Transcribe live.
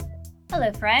Hello,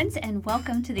 friends, and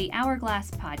welcome to the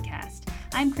Hourglass Podcast.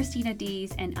 I'm Christina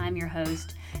Dees, and I'm your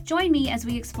host. Join me as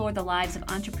we explore the lives of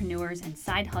entrepreneurs and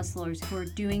side hustlers who are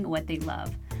doing what they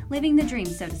love, living the dream,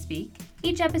 so to speak.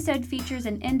 Each episode features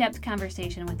an in-depth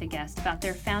conversation with a guest about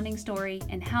their founding story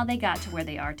and how they got to where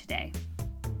they are today.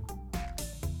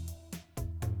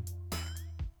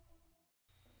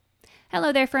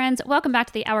 Hello there, friends. Welcome back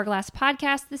to the Hourglass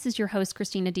Podcast. This is your host,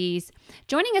 Christina Dees.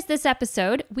 Joining us this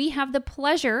episode, we have the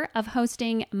pleasure of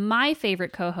hosting my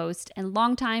favorite co-host and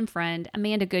longtime friend,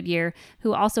 Amanda Goodyear,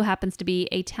 who also happens to be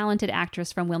a talented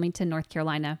actress from Wilmington, North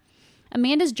Carolina.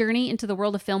 Amanda's journey into the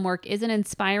world of film work is an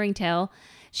inspiring tale,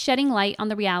 shedding light on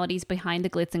the realities behind the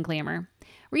glitz and glamour.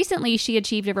 Recently, she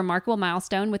achieved a remarkable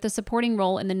milestone with a supporting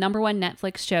role in the #1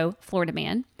 Netflix show, Florida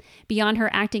Man. Beyond her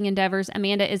acting endeavors,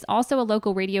 Amanda is also a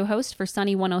local radio host for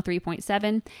Sunny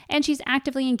 103.7, and she's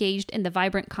actively engaged in the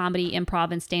vibrant comedy,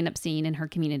 improv, and stand-up scene in her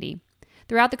community.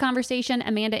 Throughout the conversation,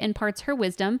 Amanda imparts her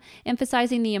wisdom,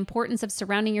 emphasizing the importance of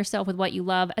surrounding yourself with what you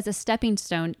love as a stepping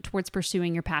stone towards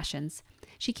pursuing your passions.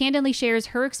 She candidly shares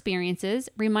her experiences,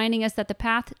 reminding us that the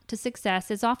path to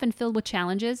success is often filled with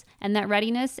challenges and that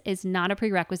readiness is not a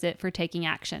prerequisite for taking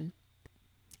action.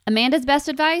 Amanda's best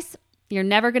advice? You're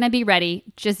never going to be ready,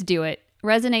 just do it.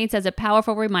 Resonates as a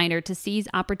powerful reminder to seize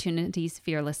opportunities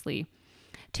fearlessly.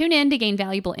 Tune in to gain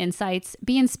valuable insights,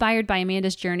 be inspired by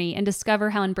Amanda's journey, and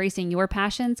discover how embracing your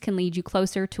passions can lead you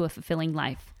closer to a fulfilling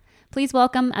life. Please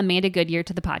welcome Amanda Goodyear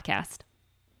to the podcast.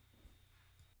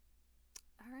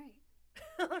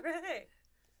 All right.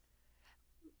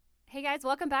 Hey guys,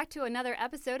 welcome back to another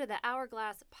episode of the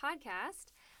Hourglass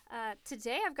Podcast.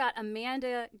 Today I've got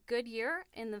Amanda Goodyear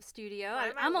in the studio.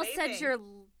 I almost said your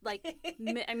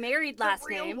married last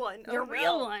real name. One. Your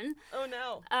real one. Oh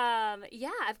no.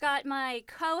 Yeah, I've got my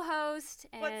co-host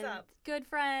and good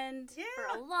friend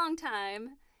for a long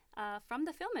time from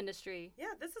the film industry.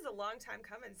 Yeah, this is a long time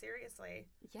coming, seriously.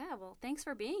 Yeah, well, thanks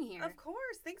for being here. Of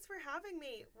course. Thanks for having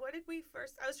me. What did we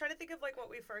first... I was trying to think of what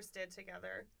we first did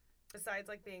together, besides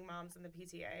being moms in the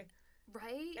PTA.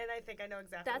 Right? And I think I know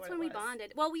exactly That's when we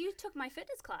bonded. Well, you took my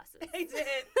fitness classes. I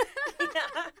did.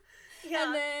 Yeah.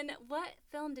 And then what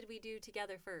film did we do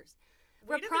together first?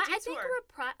 We did the Detour. I think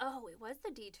it was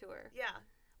the Detour. Yeah.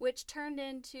 Which turned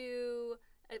into...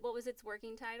 what was its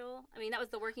working title? I mean, that was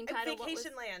the working title.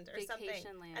 Vacation Land or something.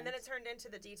 Vacation Land. And then it turned into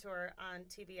the Detour on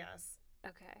TBS.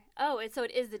 Okay. Oh, so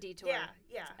it is the Detour.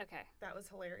 Yeah. Okay. That was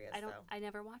hilarious. I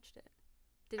never watched it.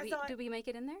 Did we make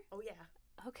it in there? Oh yeah.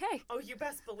 Okay. Oh, you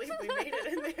best believe we made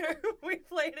it in there. We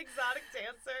played exotic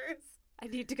dancers. I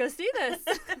need to go see this.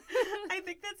 I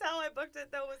think that's how I booked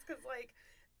it though, was because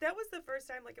that was the first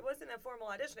time. It wasn't a formal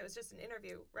audition. It was just an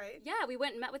interview, right? Yeah, we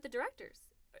went and met with the directors.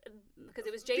 Because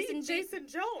it was Jason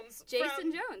Jones.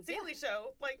 Jason Jones. Daily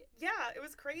Show. It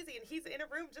was crazy. And he's in a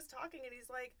room just talking and he's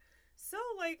like, so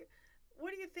what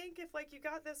do you think if you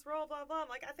got this role, blah, blah. I'm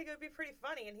like, I think it would be pretty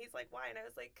funny. And he's like, why? And I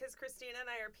was like, because Christina and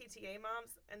I are PTA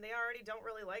moms and they already don't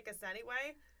really like us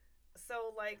anyway.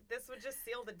 So this would just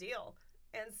seal the deal.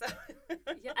 And so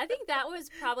yeah, I think that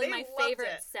was probably my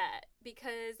favorite set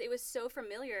because it was so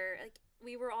familiar.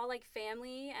 We were all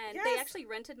family, and they actually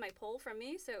rented my pole from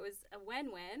me, so it was a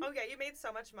win-win. Oh yeah, you made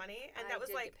so much money, and that was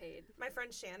get paid. My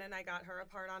friend Shannon, I got her a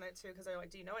part on it too because they're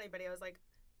like, "Do you know anybody?" I was like,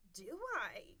 "Do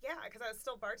I?" Yeah, because I was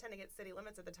still bartending at City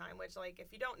Limits at the time, which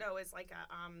if you don't know is a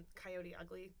Coyote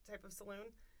Ugly type of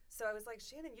saloon. So I was like,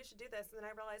 Shannon, you should do this, and then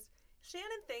I realized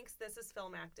Shannon thinks this is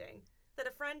film acting. That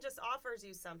a friend just offers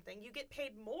you something, you get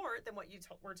paid more than what you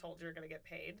were told you're going to get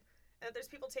paid. And that there's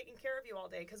people taking care of you all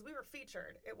day because we were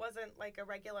featured. It wasn't a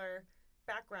regular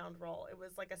background role. It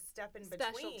was a step in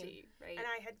between. Specialty, right?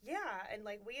 And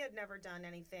we had never done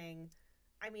anything.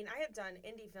 I mean, I had done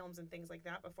indie films and things like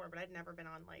that before, but I'd never been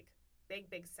on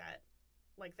big set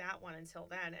like that one until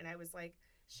then. And I was like,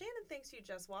 Shannon thinks you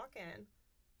just walk in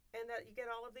and that you get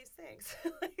all of these things.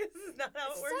 This is not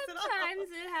how it works at all.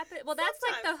 Sometimes it happens. Well, that's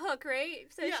the hook,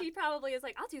 right? So she probably is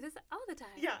I'll do this all the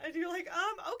time. Yeah, and you're like,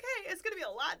 okay, it's going to be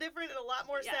a lot different and a lot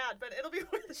more sad, but it'll be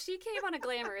worth it. She came on a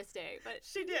glamorous day, but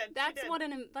she did. That's one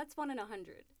in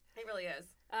 100. It really is.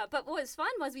 But what was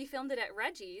fun was we filmed it at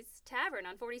Reggie's Tavern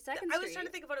on 42nd Street. I was trying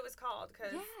to think of what it was called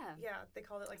because they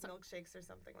called it milkshakes or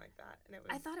something like that, and it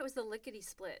was. I thought it was the Lickety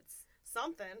Splits.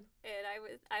 Something. And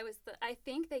I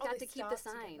think they got to keep the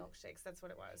sign. To get milkshakes, that's what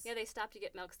it was. Yeah, they stopped to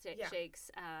get milkshakes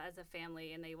as a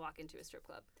family, and they walk into a strip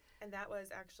club. And that was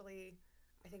actually,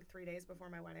 I think, 3 days before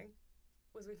my wedding.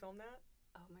 Was we filmed that?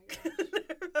 Oh my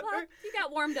gosh. Well, you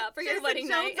got warmed up for your wedding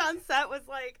night. Jason Jones on set was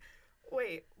like,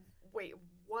 wait,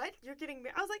 what? You're getting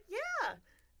married? I was like, yeah.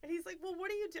 And he's like, well, what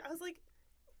do you do? I was like,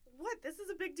 what? This is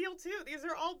a big deal too. These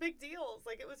are all big deals.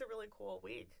 It was a really cool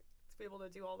week. be able to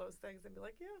do all those things and be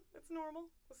like, yeah, it's normal.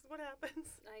 This is what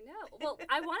happens. I know. Well,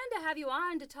 I wanted to have you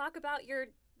on to talk about your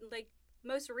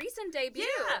most recent debut.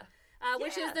 Yeah.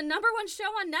 Which is the #1 show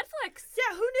on Netflix.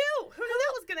 Yeah, who knew? Who knew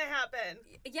that was going to happen?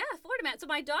 Yeah, Florida Man. So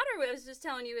my daughter was just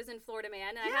telling you is in Florida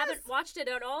Man, and I haven't watched it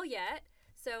at all yet.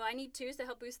 So I need to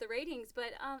help boost the ratings.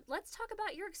 But let's talk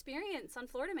about your experience on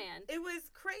Florida Man. It was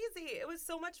crazy. It was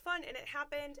so much fun, and it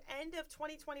happened end of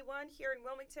 2021 here in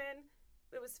Wilmington.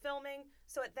 It was filming.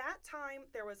 So at that time,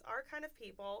 there was Our Kind of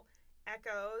People,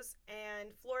 Echoes, and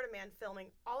Florida Man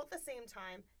filming all at the same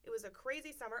time. It was a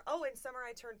crazy summer. Oh, and Summer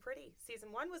I Turned Pretty.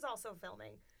 Season 1 was also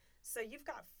filming. So you've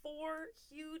got 4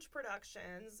 huge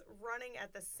productions running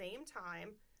at the same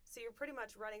time. So you're pretty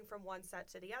much running from one set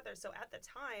to the other. So at the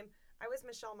time, I was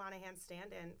Michelle Monaghan's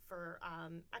stand-in for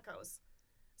Echoes.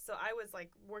 So I was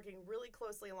like working really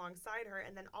closely alongside her,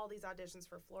 and then all these auditions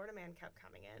for Florida Man kept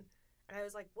coming in. And I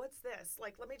was like, what's this?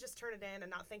 Like, let me just turn it in and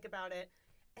not think about it.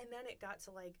 And then it got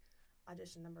to like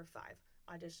audition number 5,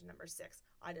 audition number 6,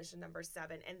 audition number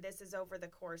 7. And this is over the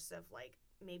course of like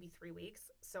maybe 3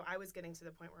 weeks. So I was getting to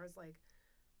the point where I was like,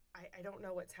 I don't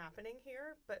know what's happening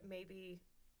here, but maybe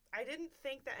I didn't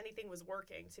think that anything was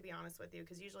working, to be honest with you,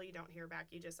 because usually you don't hear back.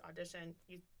 You just audition,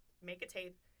 you make a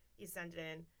tape, you send it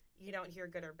in, you don't hear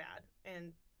good or bad.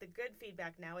 And the good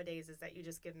feedback nowadays is that you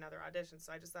just get another audition.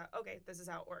 So I just thought, okay, this is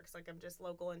how it works. Like, I'm just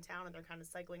local in town, and they're kind of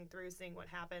cycling through, seeing what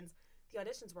happens. The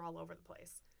auditions were all over the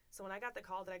place. So when I got the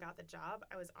call that I got the job,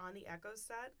 I was on the Echoes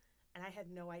set, and I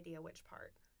had no idea which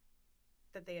part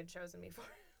that they had chosen me for.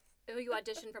 Oh, you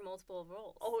auditioned for multiple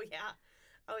roles. Oh, yeah.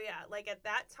 Like, at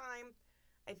that time,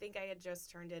 I think I had just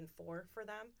turned in 4 for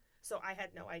them. So I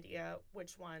had no idea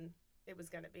which one it was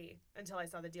going to be until I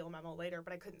saw the deal memo later,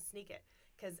 but I couldn't sneak it.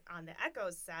 Because on the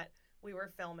Echoes set, we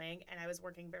were filming, and I was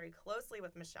working very closely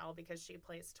with Michelle because she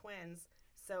plays twins.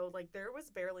 So, like, there was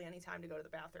barely any time to go to the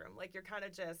bathroom. Like, you're kind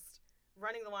of just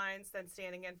running the lines, then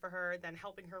standing in for her, then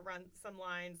helping her run some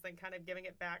lines, then kind of giving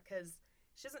it back, because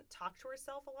she doesn't talk to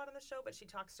herself a lot on the show, but she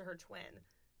talks to her twin.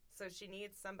 So she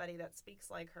needs somebody that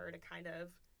speaks like her to kind of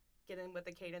get in with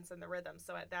the cadence and the rhythm.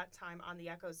 So at that time on the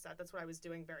Echoes set, that's what I was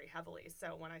doing very heavily.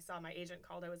 So when I saw my agent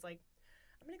called, I was like,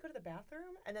 I'm going to go to the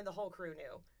bathroom. And then the whole crew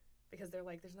knew, because they're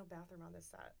like, there's no bathroom on this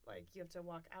set. Like, you have to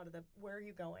walk out of where are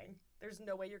you going? There's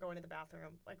no way you're going to the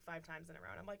bathroom like 5 times in a row.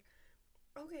 And I'm like,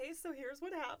 okay, so here's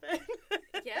what happened.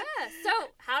 Yeah. So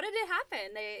how did it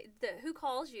happen? Who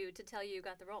calls you to tell you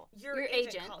got the role? Your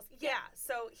agent calls. Yeah.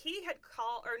 So he had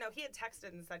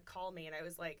texted and said, call me. And I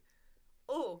was like,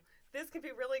 oh, this could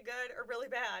be really good or really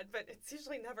bad, but it's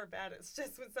usually never bad. It's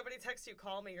just when somebody texts you,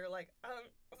 call me, you're like,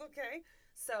 okay.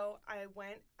 So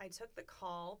I took the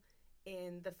call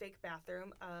in the fake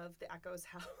bathroom of the Echoes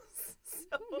house.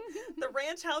 So the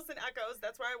ranch house in Echoes,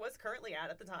 that's where I was currently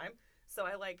at the time. So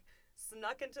I like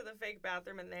snuck into the fake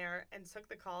bathroom in there and took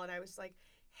the call, and I was like,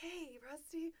 hey,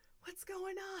 Rusty, what's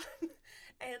going on?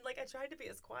 And like, I tried to be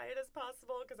as quiet as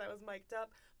possible because I was mic'd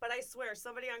up, but I swear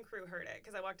somebody on crew heard it,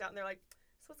 because I walked out and they're like,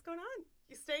 so what's going on?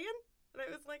 You staying? And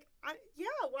I was like, yeah,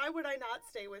 why would I not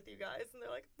stay with you guys? And they're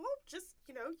like, well, just,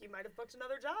 you might have booked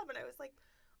another job. And I was like,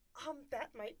 that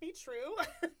might be true.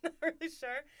 Not really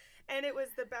sure. And it was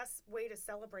the best way to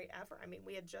celebrate ever. I mean,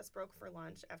 we had just broke for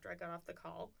lunch after I got off the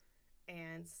call.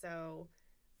 And so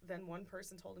then one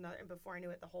person told another, and before I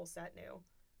knew it, the whole set knew.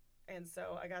 And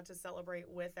so I got to celebrate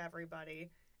with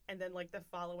everybody. And then like the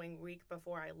following week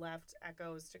before I left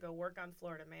Echoes to go work on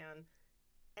Florida Man,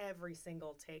 every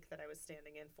single take that I was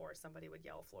standing in for, somebody would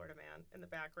yell Florida Man in the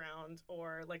background,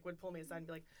 or like would pull me aside and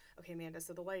be like, okay, Amanda,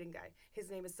 so the lighting guy, his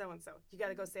name is so-and-so. You got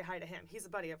to go say hi to him. He's a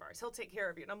buddy of ours. He'll take care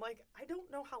of you. And I'm like, I don't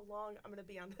know how long I'm going to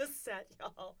be on this set,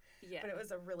 y'all. Yeah. But it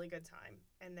was a really good time.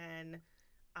 And then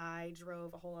I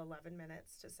drove a whole 11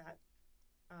 minutes to set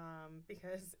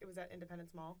because it was at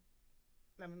Independence Mall.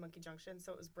 I'm in Monkey Junction,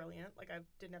 so it was brilliant. Like, I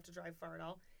didn't have to drive far at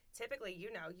all. Typically, you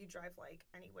drive like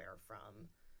anywhere from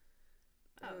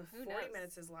 40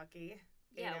 minutes is lucky.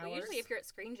 Yeah, well, usually if you're at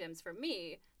Screen Gems, for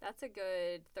me, that's a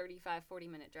good 35,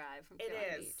 40-minute drive from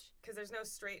Carolina Beach. Because there's no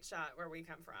straight shot where we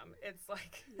come from. It's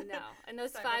like... No, and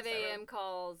those 5 a.m.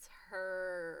 calls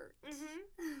hurt.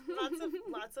 Mm-hmm.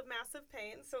 Lots of massive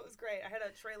pain, so it was great. I had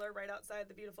a trailer right outside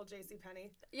the beautiful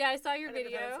JCPenney. Yeah, I saw your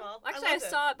video. Actually, I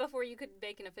saw it before you could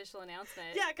make an official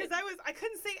announcement. Yeah, because I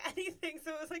couldn't say anything,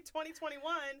 so it was like 2021,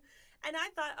 and I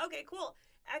thought, okay, cool.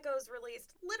 Echoes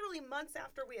released literally months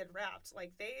after we had wrapped.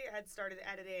 Like, they had started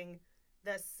editing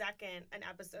the second an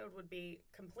episode would be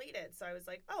completed. So I was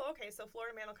like, oh, okay, so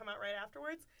Florida Man will come out right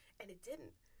afterwards. And it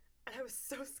didn't. And I was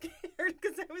so scared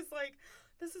because I was like,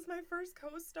 this is my first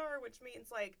co-star, which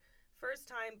means like first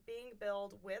time being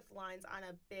billed with lines on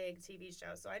a big TV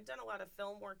show. So I'd done a lot of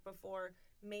film work before,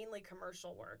 mainly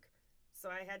commercial work. So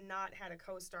I had not had a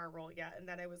co-star role yet. And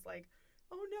then I was like,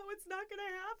 oh no, it's not going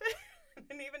to happen.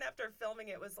 And even after filming,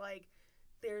 it was like,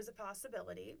 there's a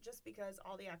possibility, just because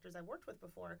all the actors I worked with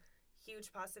before,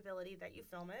 huge possibility that you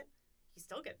film it, you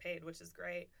still get paid, which is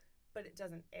great, but it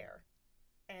doesn't air.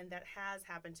 And that has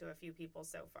happened to a few people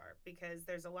so far, because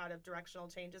there's a lot of directional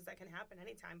changes that can happen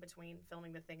anytime between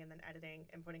filming the thing and then editing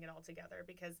and putting it all together,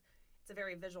 because it's a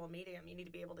very visual medium. You need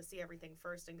to be able to see everything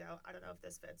first and go, I don't know if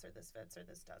this fits or this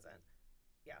doesn't.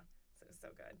 Yeah. So it was so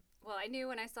good. Well, I knew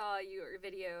when I saw your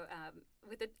video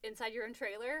with it inside your own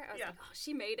trailer, I was like, oh,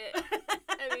 she made it.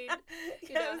 I mean,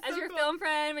 you know, as your film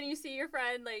friend, when you see your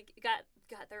friend like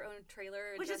got their own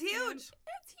trailer, which is huge.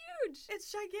 It's huge.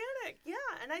 It's gigantic. Yeah,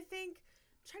 and I think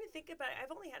I'm trying to think about it.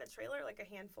 I've only had a trailer like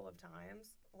a handful of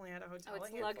times. Only had a hotel. Oh, it's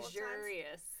a handful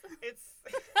luxurious. Of times. It's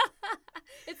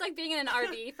it's like being in an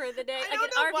RV for the day. I like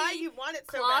don't an know RV why you want it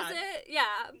so closet. bad.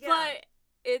 Yeah, but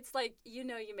it's like you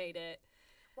made it.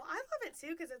 Well, I love it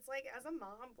too, because it's like, as a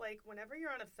mom, like whenever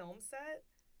you're on a film set,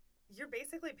 you're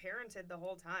basically parented the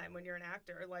whole time when you're an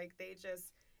actor. Like they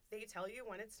tell you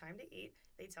when it's time to eat.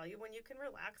 They tell you when you can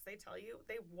relax. They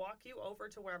walk you over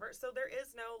to wherever. So there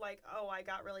is no like, oh, I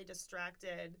got really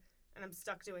distracted and I'm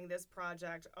stuck doing this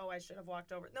project. Oh, I should have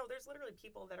walked over. No, there's literally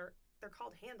people they're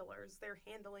called handlers. They're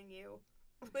handling you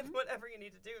with whatever you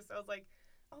need to do. So I was like,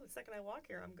 oh, the second I walk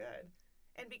here, I'm good.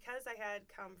 And because I had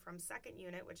come from second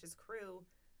unit, which is crew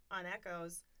on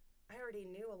Echoes, I already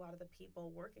knew a lot of the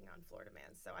people working on Florida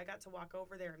Man. So I got to walk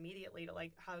over there immediately to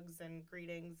like hugs and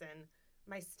greetings. And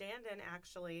my stand-in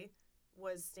actually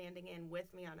was standing in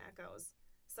with me on Echoes.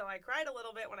 So I cried a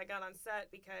little bit when I got on set,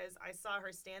 because I saw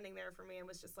her standing there for me and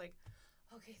was just like,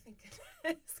 okay, thank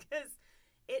goodness. Because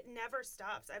it never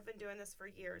stops. I've been doing this for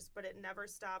years, but it never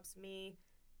stops me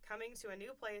coming to a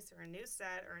new place or a new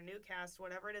set or a new cast,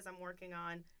 whatever it is I'm working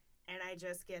on. And I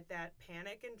just get that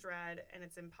panic and dread, and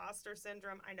it's imposter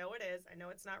syndrome. I know it is. I know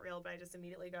it's not real, but I just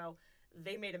immediately go,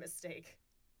 they made a mistake.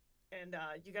 And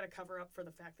you got to cover up for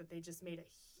the fact that they just made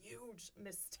a huge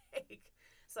mistake.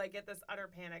 So I get this utter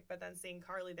panic, but then seeing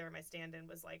Carly there, my stand-in,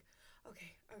 was like,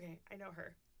 okay, I know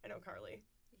her. I know Carly.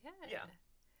 Yeah.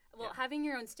 Well, having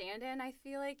your own stand-in, I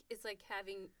feel like, is like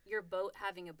having your boat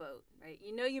having a boat, right?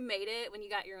 You know you made it when you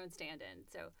got your own stand-in,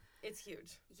 so... It's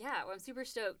huge. Yeah, well, I'm super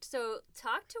stoked. So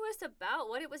talk to us about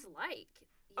what it was like.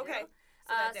 Okay.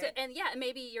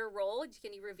 Maybe your role.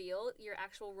 Can you reveal your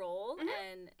actual role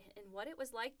and what it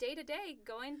was like day to day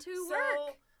going to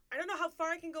work? I don't know how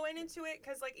far I can go into it,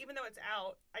 because like even though it's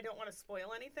out, I don't want to spoil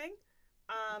anything.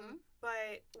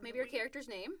 But maybe your character's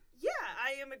name. Yeah,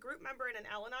 I am a group member in an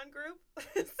Al-Anon group,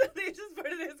 so they just put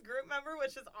it as group member,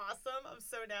 which is awesome. I'm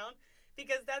so down,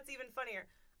 because that's even funnier.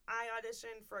 I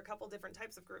auditioned for a couple different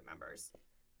types of group members,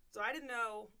 so I didn't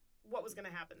know what was going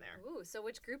to happen there. Ooh, so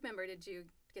which group member did you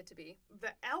get to be? The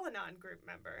Al-Anon group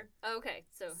member. Okay,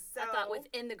 so I thought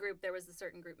within the group there was a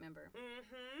certain group member.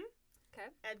 Mm-hmm. Okay.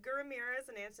 Edgar Ramirez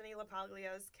and Anthony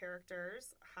LaPaglia's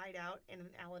characters hide out in an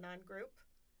Al-Anon group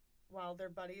while their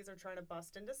buddies are trying to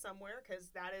bust into somewhere, because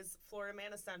that is Florida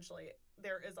Man essentially.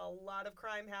 There is a lot of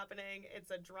crime happening. It's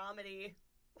a dramedy,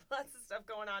 lots of stuff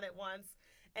going on at once.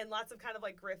 And lots of kind of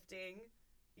like grifting,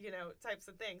 types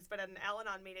of things. But at an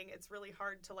Al-Anon meeting, it's really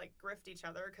hard to like grift each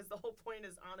other, because the whole point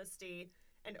is honesty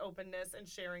and openness and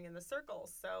sharing in the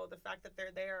circles. So the fact that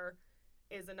they're there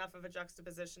is enough of a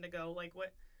juxtaposition to go like,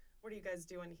 what are you guys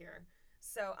doing here?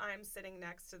 So I'm sitting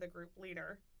next to the group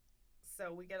leader.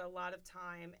 So we get a lot of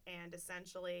time, and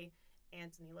essentially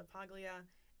Anthony LaPaglia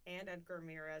and Edgar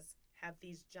Ramirez have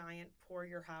these giant pour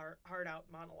your heart out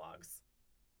monologues,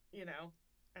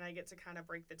 and I get to kind of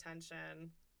break the tension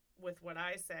with what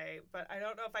I say, but I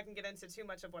don't know if I can get into too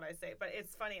much of what I say. But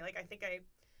it's funny, like I think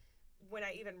when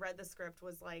I even read the script,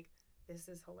 was like, this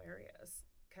is hilarious,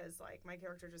 because like my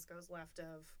character just goes left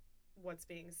of what's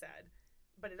being said,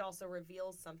 but it also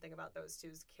reveals something about those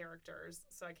two characters,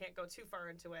 so I can't go too far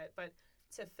into it. But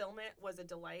to film it was a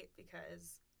delight,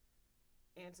 because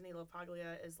Anthony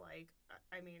LaPaglia is like,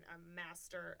 a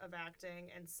master of acting,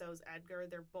 and so's Edgar.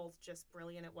 They're both just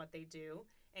brilliant at what they do.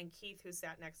 And Keith, who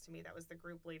sat next to me, that was the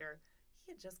group leader,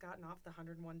 he had just gotten off the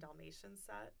 101 Dalmatians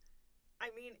set.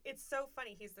 It's so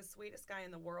funny. He's the sweetest guy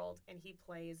in the world, and he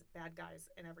plays bad guys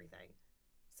and everything.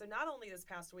 So not only this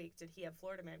past week did he have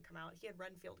Florida Man come out, he had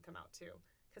Renfield come out too,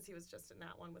 because he was just in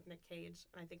that one with Nick Cage,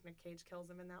 and I think Nick Cage kills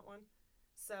him in that one.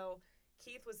 So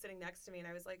Keith was sitting next to me, and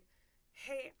I was like,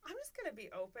 hey, I'm just going to be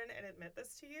open and admit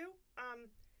this to you.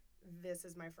 This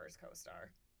is my first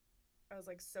co-star. I was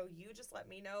like, so you just let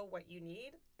me know what you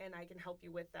need, and I can help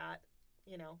you with that.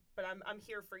 but I'm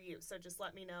here for you. So just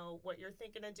let me know what you're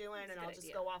thinking of doing, That's and a I'll good just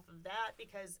idea. go off of that,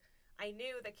 because I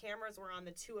knew the cameras were on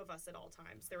the two of us at all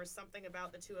times. There was something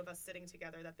about the two of us sitting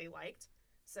together that they liked.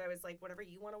 So I was like, whatever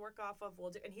you want to work off of,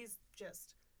 we'll do. And he's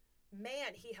just,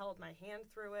 man, he held my hand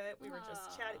through it. We were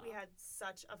just chatting. We had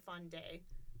such a fun day.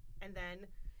 And then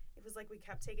it was like we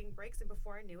kept taking breaks, and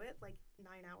before I knew it, like 9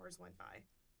 hours went by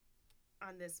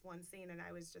on this one scene, and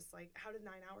I was just like, how did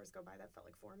 9 hours go by? That felt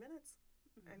like 4 minutes.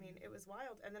 I mean, it was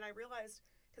wild. And then I realized,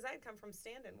 because I had come from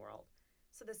stand-in world,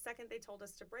 so the second they told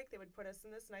us to break, they would put us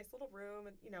in this nice little room,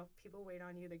 and people wait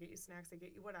on you, they get you snacks, they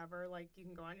get you whatever, like you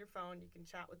can go on your phone, you can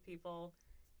chat with people,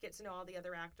 get to know all the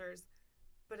other actors.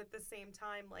 But at the same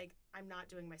time, like, I'm not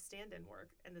doing my stand-in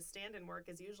work, and the stand-in work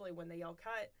is usually when they yell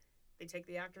cut, they take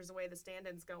the actors away, the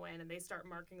stand-ins go in, and they start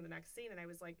marking the next scene. And I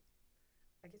was like,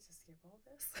 I get to skip all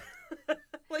this?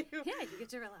 Like, Yeah, you get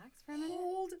to relax for a minute.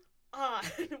 hold on,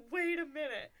 wait a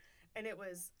minute. And it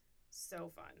was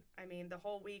so fun. I mean, the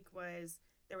whole week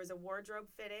there was a wardrobe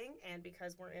fitting, and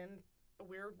because we're in a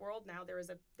weird world now, there is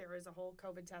a whole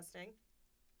COVID testing.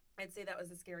 I'd say that was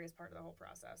the scariest part of the whole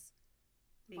process,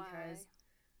 because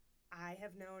Why? I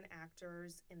have known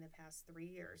actors in the past 3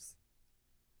 years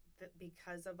that,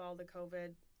 because of all the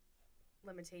COVID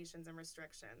limitations and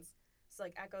restrictions. So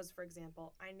like Echoes, for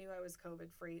example, I knew I was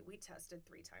COVID free. We tested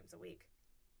 3 times a week.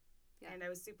 Yeah. And I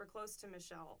was super close to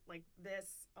Michelle. Like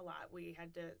this a lot.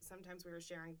 Sometimes we were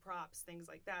sharing props, things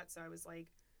like that. So I was like,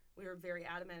 we were very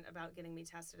adamant about getting me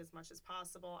tested as much as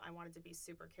possible. I wanted to be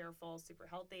super careful, super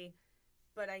healthy,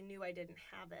 but I knew I didn't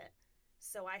have it.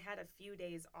 So I had a few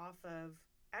days off of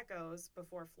Echoes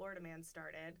before Florida Man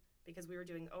started, because we were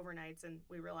doing overnights, and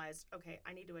we realized, okay,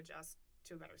 I need to adjust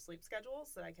to a better sleep schedule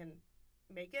so that I can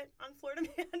make it on Florida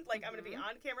Man. Like, I'm going to be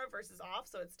on camera versus off,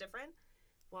 so it's different.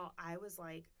 Well, I was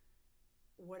like,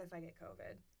 what if I get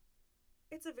COVID?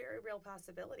 It's a very real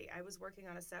possibility. I was working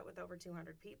on a set with over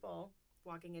 200 people,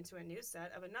 walking into a new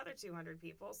set of another 200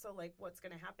 people. So, like, what's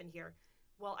going to happen here?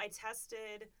 Well, I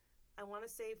tested, I want to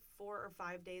say 4 or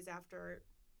 5 days after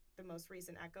the most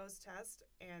recent Echoes test.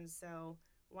 And so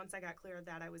once I got clear of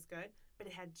that, I was good. But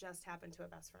it had just happened to a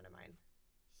best friend of mine.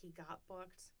 He got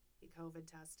booked, he COVID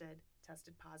tested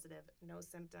positive, no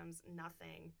symptoms,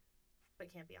 nothing,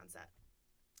 but can't be on set.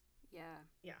 Yeah.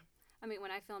 Yeah. I mean,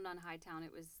 when I filmed on Hightown,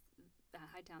 it was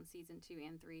Hightown season 2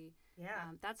 and 3. Yeah.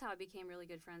 That's how I became really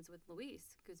good friends with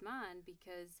Luis Guzman,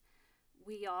 because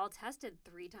we all tested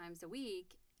 3 times a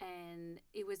week, and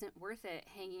it wasn't worth it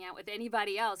hanging out with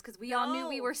anybody else, because we all knew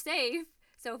we were safe.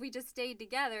 So if we just stayed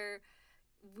together,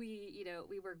 we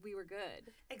were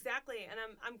good. Exactly. And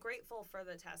I'm grateful for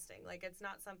the testing. Like, it's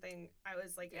not something I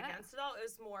was like against at all. It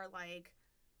was more like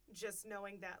just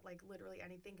knowing that like literally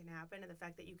anything can happen, and the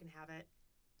fact that you can have it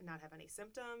and not have any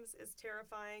symptoms is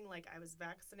terrifying. Like, I was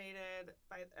vaccinated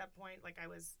by that point. Like, I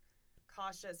was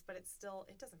cautious, but it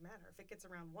doesn't matter. If it gets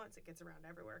around once, it gets around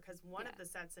everywhere. Because one of the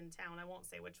sets in town, I won't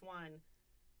say which one,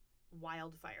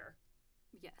 wildfire.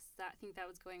 Yes, I think that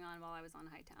was going on while I was on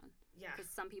Hightown. Yeah.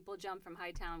 Because some people jumped from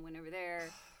Hightown, went over there.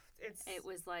 It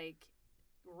was like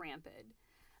rampant.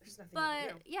 There's nothing you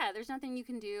can do. Yeah, there's nothing you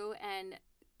can do. And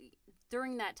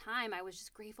during that time, I was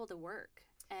just grateful to work.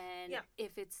 And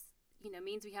if it's,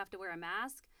 means we have to wear a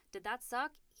mask, did that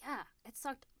suck? Yeah, it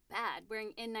sucked bad.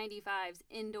 Wearing N95s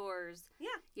indoors,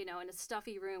 in a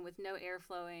stuffy room with no air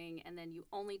flowing, and then you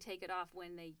only take it off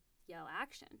when they yell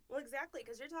action. Well, exactly,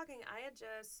 because you're talking,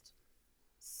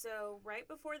 so right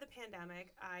before the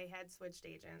pandemic, I had switched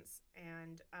agents,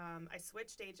 and I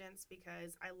switched agents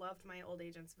because I loved my old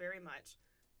agents very much,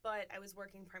 but I was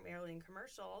working primarily in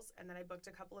commercials, and then I booked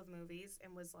a couple of movies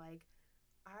and was like,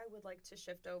 I would like to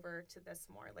shift over to this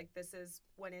more. Like, this is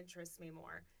what interests me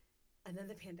more. And then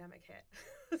the pandemic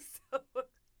hit. So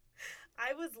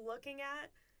I was looking at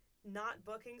not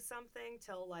booking something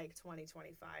till like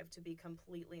 2025, to be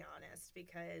completely honest,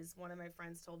 because one of my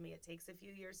friends told me it takes a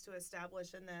few years to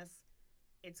establish in this.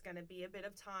 It's going to be a bit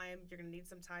of time. You're going to need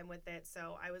some time with it.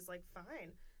 So I was like,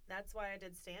 fine. That's why I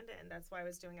did stand-in. That's why I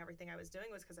was doing everything I was doing,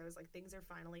 was because I was like, things are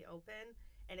finally open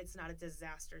and it's not a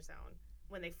disaster zone.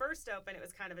 When they first opened, it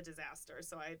was kind of a disaster.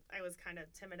 So I was kind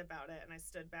of timid about it, and I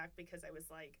stood back because I was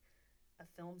like, a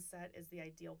film set is the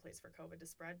ideal place for COVID to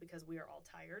spread, because we are all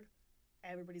tired.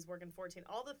 Everybody's working 14.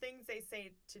 All the things they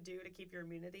say to do to keep your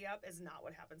immunity up is not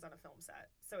what happens on a film set.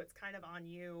 So it's kind of on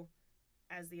you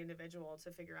as the individual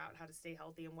to figure out how to stay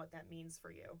healthy and what that means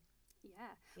for you.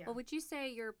 Yeah. Well, would you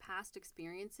say your past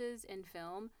experiences in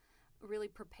film really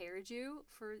prepared you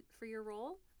for your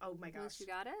role? Oh my gosh. Once you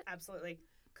got it? Absolutely.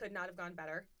 Could not have gone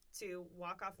better. To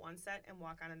walk off one set and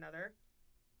walk on another.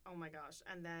 Oh my gosh.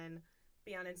 And then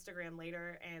be on Instagram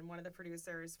later, and one of the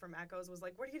producers from Echoes was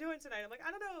like, "What are you doing tonight?" I'm like,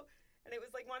 "I don't know." And it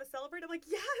was like, "Want to celebrate?" I'm like,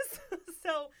 "Yes."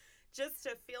 So just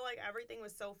to feel like everything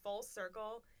was so full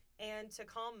circle, and to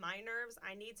calm my nerves,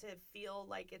 I need to feel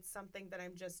like it's something that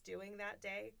I'm just doing that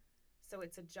day. So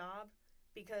it's a job,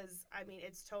 because I mean,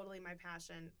 it's totally my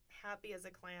passion. Happy as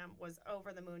a clam, was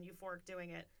over the moon, euphoric doing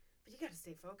it. But you got to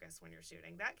stay focused when you're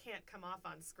shooting. That can't come off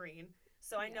on screen.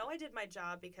 So I know I did my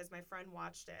job because my friend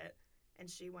watched it and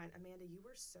she went, "Amanda, you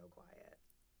were so quiet.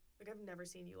 Like, I've never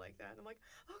seen you like that." And I'm like,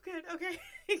 "Oh, good. Okay."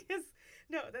 Because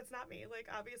no, that's not me. Like,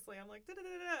 obviously I'm like,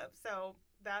 da-da-da-da. So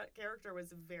that character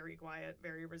was very quiet,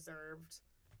 very reserved,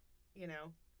 you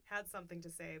know, had something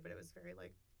to say, but it was very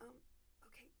like,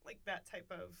 okay, like that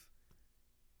type of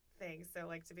thing. So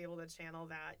like, to be able to channel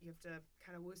that, you have to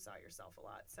kind of woo-saw yourself a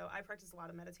lot. So I practice a lot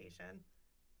of meditation,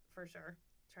 for sure.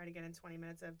 Try to get in 20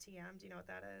 minutes of TM. Do you know what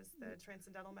that is? The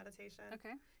transcendental meditation.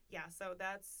 Okay. Yeah, so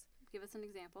that's... Give us an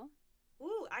example.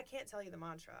 Ooh, I can't tell you the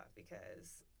mantra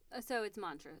because... So it's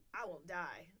mantra. I will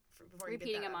die before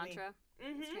repeating you get that a mantra.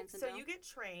 Mm-hmm. So you get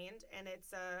trained, and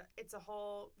it's a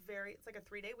whole it's like a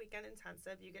 3-day weekend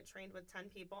intensive. You get trained with 10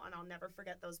 people, and I'll never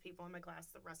forget those people in my class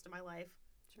the rest of my life.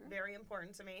 Sure. Very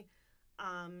important to me.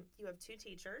 You have 2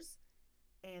 teachers,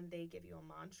 and they give you a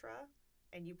mantra,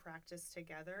 and you practice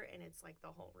together, and it's like the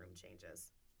whole room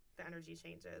changes. The energy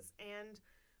changes. And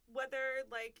whether,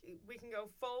 like, we can go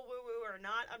full woo-woo or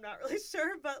not, I'm not really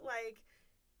sure, but, like,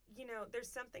 you know, there's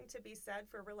something to be said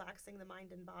for relaxing the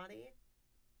mind and body,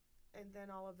 and then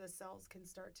all of the cells can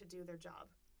start to do their job.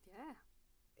 Yeah.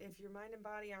 If your mind and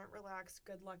body aren't relaxed,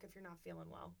 good luck if you're not feeling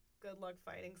well. Good luck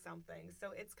fighting something.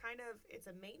 So it's it's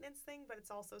a maintenance thing, but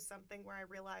it's also something where I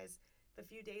realize the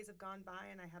few days have gone by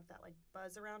and I have that like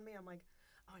buzz around me. I'm like,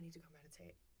 oh, I need to go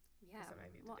meditate. Yeah.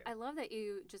 Well, I love that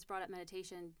you just brought up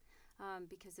meditation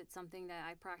because it's something that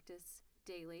I practice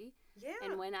daily. Yeah.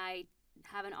 And when I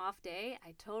have an off day,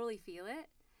 I totally feel it.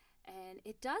 And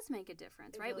it does make a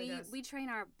difference, right? Really does. We train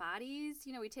our bodies,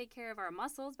 you know, we take care of our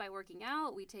muscles by working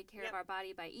out, we take care of our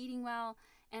body by eating well,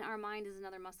 and our mind is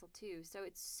another muscle too. So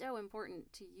it's so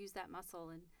important to use that muscle.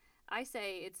 And I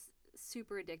say it's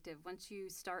super addictive. Once you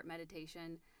start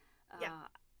meditation,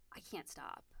 I can't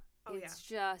stop. Oh, it's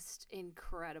just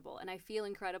incredible. And I feel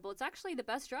incredible. It's actually the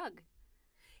best drug.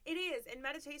 It is. And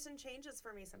meditation changes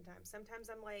for me sometimes. Sometimes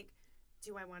I'm like,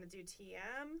 do I want to do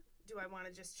TM? Do I want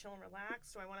to just chill and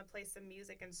relax? Do I want to play some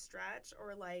music and stretch?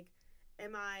 Or like,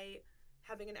 am I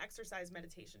having an exercise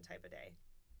meditation type of day?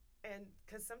 And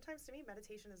because sometimes to me,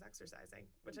 meditation is exercising,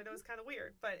 which I know is kind of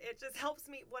weird, but it just helps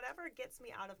me. Whatever gets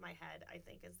me out of my head, I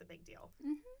think, is the big deal.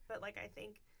 Mm-hmm. But like, I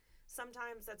think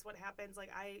sometimes that's what happens. Like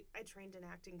I trained in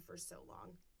acting for so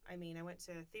long. I mean, I went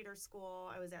to theater school.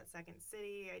 I was at Second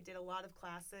City. I did a lot of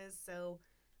classes. So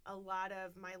a lot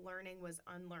of my learning was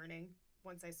unlearning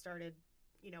once I started,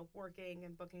 you know, working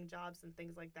and booking jobs and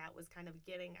things like that was kind of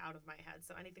getting out of my head.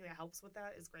 So anything that helps with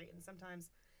that is great. And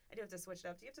sometimes I do have to switch it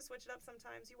up. Do you have to switch it up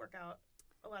sometimes? You work out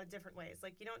a lot of different ways.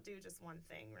 Like you don't do just one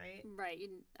thing, right? Right.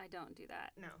 I don't do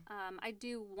that. No. I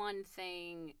do one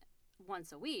thing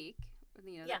once a week,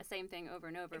 you know, that same thing over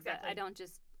and over, exactly. But I don't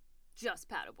just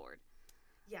paddleboard.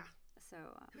 Yeah. So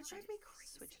it drives me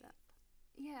crazy. Switch it up.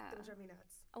 Yeah. It would drive me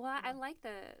nuts. Well, I like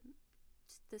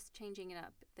this changing it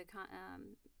up,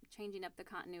 changing up the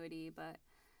continuity, but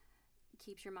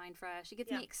keeps your mind fresh. It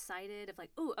gets me excited of like,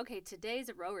 oh, okay, today's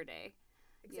a rower day.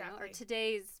 Exactly. You know, or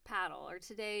today's paddle, or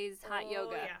today's hot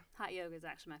yoga. Yeah. Hot yoga is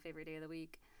actually my favorite day of the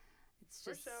week. It's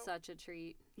just such a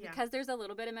treat yeah. because there's a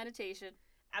little bit of meditation.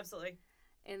 Absolutely.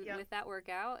 And with that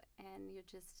workout, and you're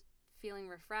just feeling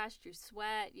refreshed, you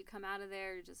sweat, you come out of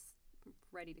there, you're just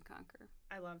ready to conquer.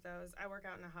 I love those. I work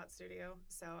out in a hot studio,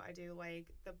 so I do like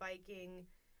the biking,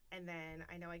 and then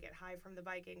I know I get high from the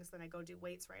biking, so then I go do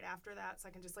weights right after that, so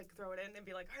I can just like throw it in and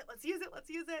be like, all right, let's use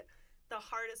it. The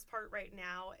hardest part right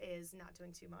now is not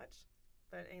doing too much,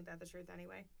 but ain't that the truth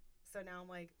anyway? So now I'm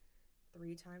like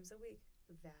 3 times a week.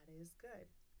 That is good.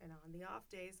 And on the off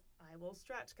days, I will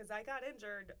stretch because I got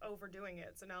injured overdoing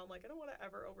it. So now I'm like, I don't want to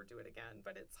ever overdo it again,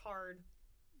 but it's hard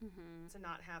to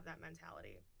not have that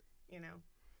mentality, you know?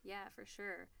 Yeah, for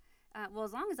sure. Well,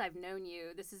 as long as I've known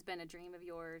you, this has been a dream of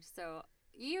yours. So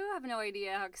you have no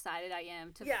idea how excited I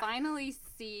am to finally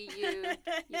see you,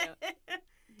 you know,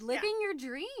 living your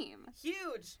dream.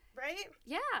 Huge, right?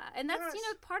 Yeah. And that's, you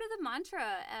know, part of the mantra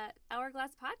at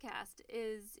Hourglass Podcast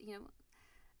is, you know,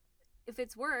 if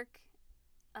it's work,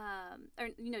 or,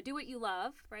 you know, do what you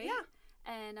love, right?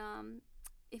 Yeah. And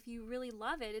if you really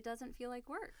love it, it doesn't feel like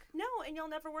work. No, and you'll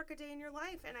never work a day in your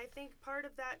life. And I think part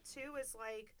of that, too, is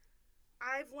like,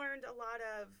 I've learned a lot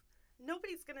of,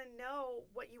 nobody's going to know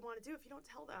what you want to do if you don't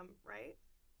tell them, right?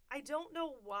 I don't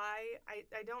know why.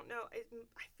 I don't know.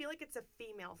 I feel like it's a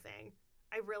female thing.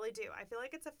 I really do. I feel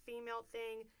like it's a female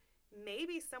thing.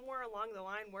 Maybe somewhere along the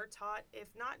line we're taught, if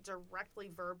not directly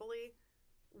verbally,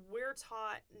 we're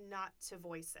taught not to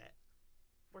voice it.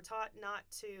 We're taught not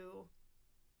to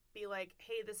be like,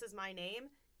 hey, this is my name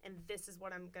and this is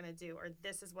what I'm going to do, or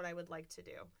this is what I would like to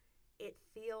do. It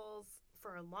feels,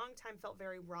 for a long time, felt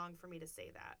very wrong for me to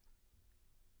say that.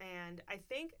 And I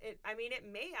think it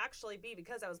may actually be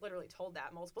because I was literally told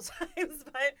that multiple times.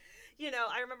 But,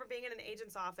 I remember being in an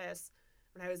agent's office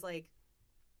when I was like,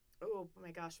 oh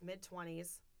my gosh,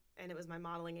 mid-20s. And it was my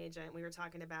modeling agent. We were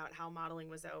talking about how modeling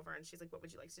was over. And she's like, what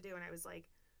would you like to do? And I was like,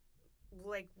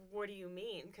 what do you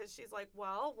mean? Because she's like,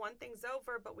 well, one thing's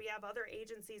over, but we have other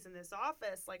agencies in this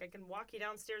office. Like, I can walk you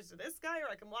downstairs to this guy, or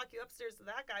I can walk you upstairs to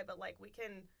that guy. But, like, we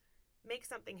can make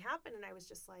something happen. And I was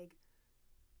just like,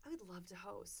 I would love to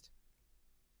host.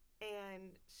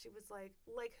 And she was like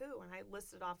who? And I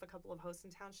listed off a couple of hosts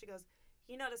in town. She goes,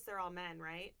 you notice they're all men,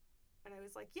 right? And I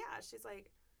was like, yeah. She's like,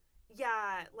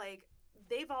 yeah, like,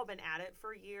 they've all been at it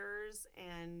for years,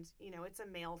 and, it's a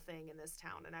male thing in this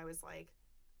town. And I was like,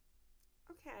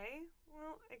 okay,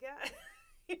 well, I guess,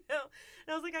 And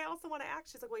I was like, I also want to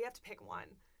act. She's like, well, you have to pick one.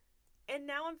 And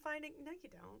now I'm finding, no, you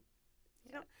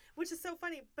don't. Which is so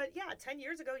funny. But yeah, 10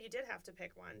 years ago, you did have to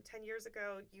pick one. 10 years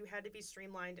ago, you had to be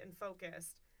streamlined and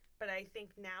focused. But I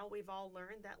think now we've all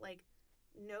learned that, like,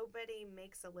 nobody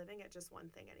makes a living at just one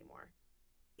thing anymore.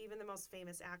 Even the most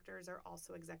famous actors are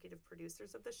also executive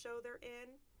producers of the show they're in.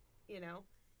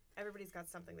 Everybody's got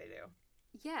something they do.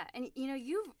 Yeah, and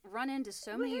you've run into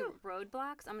so many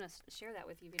roadblocks. I'm going to share that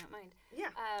with you if you don't mind. Yeah.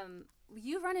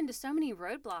 You've run into so many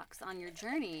roadblocks on your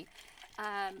journey,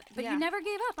 but you never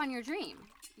gave up on your dream.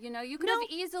 You could have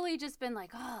easily just been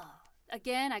like, oh,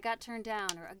 again, I got turned down,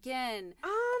 or again.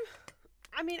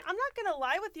 I'm not going to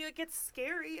lie with you. It gets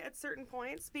scary at certain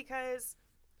points because,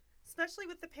 especially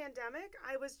with the pandemic,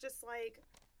 I was just like,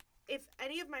 if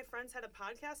any of my friends had a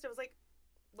podcast, I was like,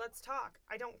 let's talk.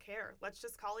 I don't care. Let's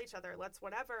just call each other. Let's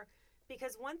whatever.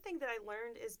 Because one thing that I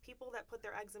learned is people that put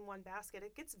their eggs in one basket,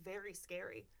 it gets very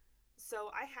scary.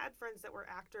 So I had friends that were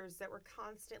actors that were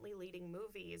constantly leading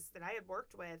movies that I had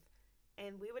worked with.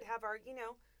 And we would have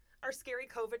our scary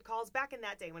COVID calls back in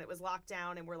that day when it was locked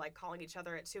down and we're like calling each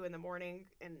other at 2 a.m.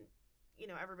 and,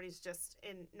 everybody's just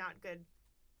in not good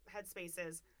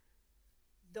headspaces.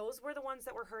 Those were the ones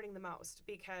that were hurting the most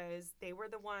because they were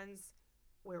the ones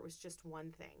where it was just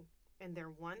one thing, and their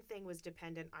one thing was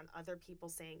dependent on other people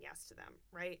saying yes to them,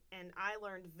 right? And I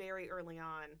learned very early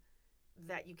on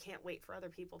that you can't wait for other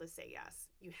people to say yes.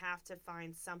 You have to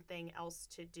find something else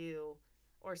to do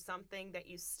or something that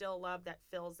you still love that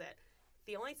fills it.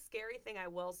 The only scary thing I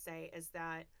will say is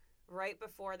that right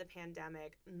before the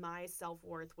pandemic, my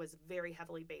self-worth was very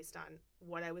heavily based on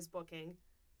what I was booking.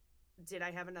 Did I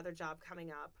have another job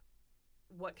coming up?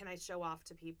 What can I show off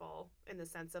to people in the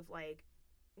sense of like,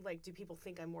 do people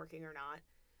think I'm working or not?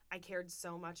 I cared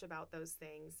so much about those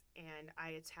things, and I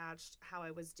attached how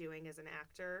I was doing as an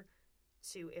actor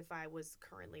to if I was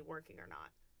currently working or not.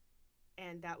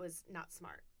 And that was not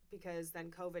smart because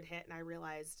then COVID hit and I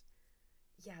realized,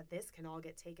 yeah, this can all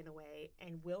get taken away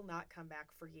and will not come back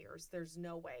for years. There's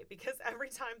no way, because every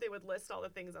time they would list all the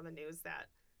things on the news that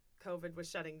COVID was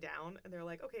shutting down, and they're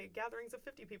like, okay, gatherings of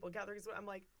 50 people, I'm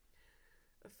like,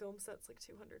 a film set's like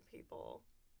 200 people.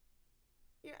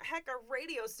 Yeah, heck, a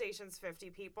radio station's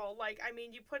 50 people.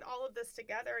 You put all of this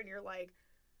together and you're like,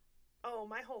 oh,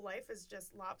 my whole life is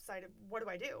just lopsided. What do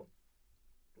I do?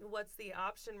 What's the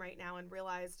option right now? And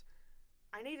realized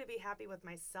I need to be happy with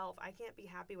myself. I can't be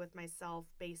happy with myself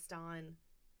based on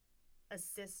a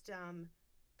system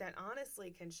that honestly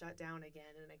can shut down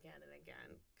again and again and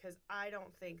again. Because I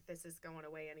don't think this is going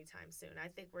away anytime soon. I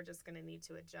think we're just going to need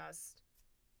to adjust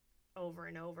over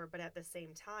and over. But at the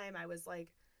same time, I was like,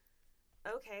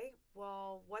 okay,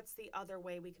 well, what's the other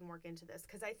way we can work into this?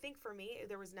 Because I think for me,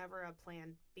 there was never a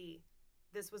plan B.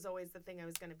 This was always the thing I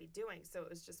was going to be doing. So it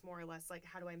was just more or less like,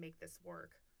 how do I make this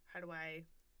work? How do I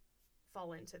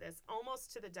fall into this?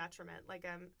 Almost to the detriment. Like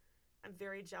I'm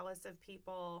very jealous of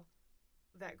people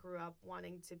that grew up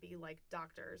wanting to be like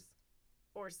doctors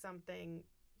or something,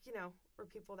 or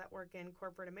people that work in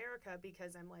corporate America,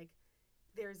 because I'm like,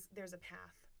 there's a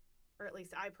path. Or at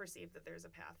least I perceive that there's a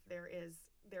path. There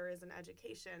is an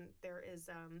education. There is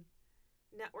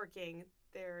networking.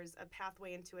 There's a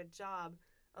pathway into a job.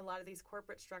 A lot of these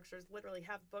corporate structures literally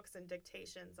have books and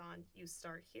dictations on you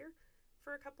start here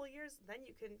for a couple of years, then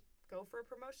you can go for a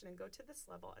promotion and go to this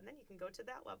level, and then you can go to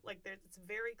that level. Like it's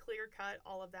very clear cut,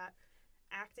 all of that.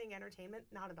 Acting, entertainment,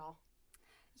 not at all.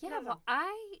 Yeah, well,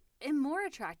 I am more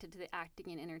attracted to the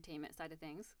acting and entertainment side of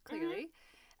things, clearly,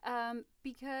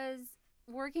 because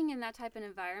working in that type of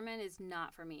environment is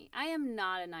not for me. I am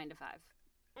not a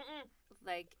 9-to-5.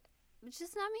 Like, it's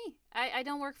just not me. I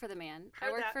don't work for the man.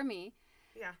 I work for me.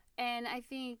 Yeah. And I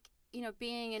think,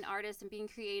 being an artist and being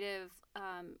creative,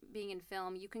 being in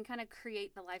film, you can kind of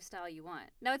create the lifestyle you want.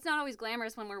 Now, it's not always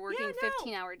glamorous when we're working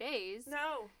 15-hour days.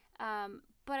 No.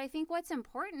 But I think what's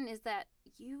important is that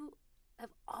you have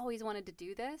always wanted to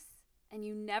do this and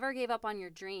you never gave up on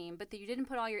your dream, but that you didn't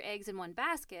put all your eggs in one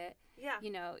basket. Yeah.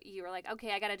 You were like,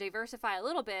 okay, I got to diversify a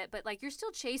little bit, but like you're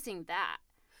still chasing that.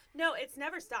 No, it's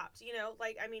never stopped.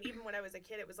 Even when I was a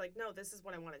kid, it was like, no, this is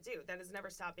what I want to do. That has never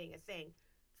stopped being a thing.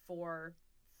 For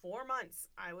 4 months,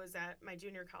 I was at my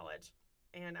junior college,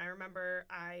 and I remember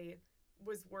I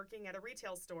was working at a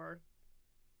retail store,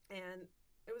 and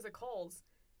it was a Kohl's,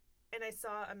 and I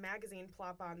saw a magazine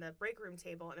plop on the break room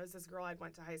table, and it was this girl I'd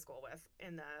went to high school with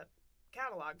in the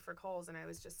catalog for Kohl's, and I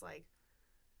was just like,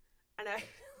 and I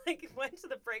went to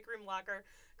the break room locker,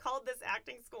 called this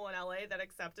acting school in LA that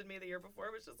accepted me the year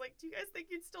before, was just like, do you guys think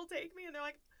you'd still take me? And they're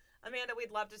like, Amanda,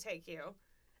 we'd love to take you.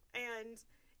 And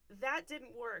that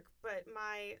didn't work, but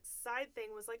my side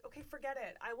thing was like, okay, forget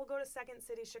it. I will go to Second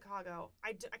City, Chicago.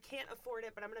 I can't afford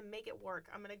it, but I'm going to make it work.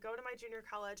 I'm going to go to my junior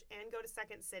college and go to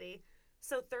Second City.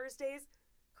 So Thursdays,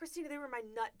 Christina, they were my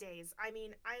nut days. I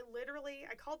mean, I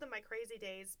called them my crazy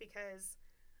days because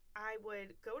I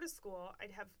would go to school.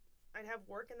 I'd have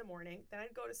work in the morning. Then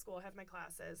I'd go to school, have my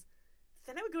classes.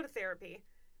 Then I would go to therapy.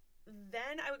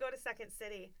 Then I would go to Second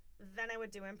City. Then I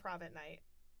would do improv at night.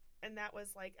 And that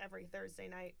was like every Thursday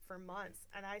night for months.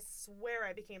 And I swear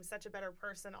I became such a better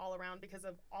person all around because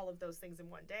of all of those things in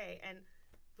one day. And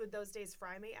would those days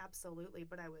fry me? Absolutely.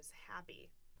 But I was happy,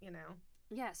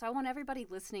 Yeah, so I want everybody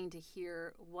listening to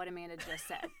hear what Amanda just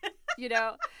said.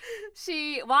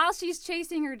 While she's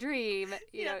chasing her dream,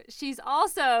 she's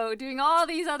also doing all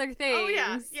these other things. Oh,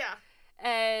 yeah, yeah.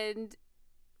 And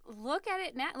look at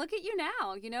it now. Look at you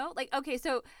now, okay,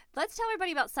 so let's tell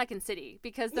everybody about Second City,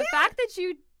 because the fact that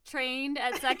you trained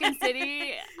at Second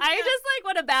City, I just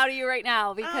want to bow to you right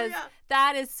now, because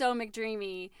that is so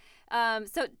McDreamy.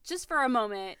 So just for a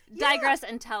moment, digress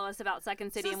and tell us about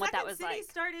Second City and what that was like. Second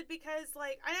City started because,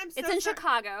 it's in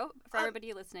Chicago, for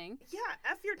everybody listening. Yeah,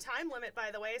 F your time limit, by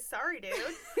the way. Sorry, dude.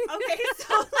 Okay,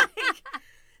 so,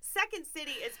 Second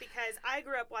City is because I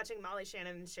grew up watching Molly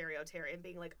Shannon and Sherry O'Terry and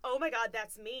being like, oh my God,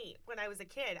 that's me when I was a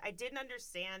kid. I didn't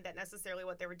understand that necessarily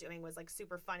what they were doing was,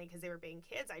 super funny because they were being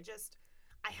kids.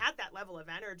 I had that level of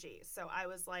energy. So I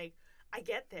was like, I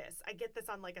get this. I get this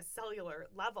on, a cellular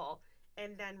level.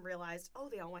 And then realized,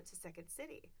 they all went to Second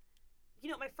City.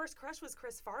 My first crush was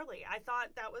Chris Farley. I thought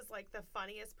that was the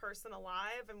funniest person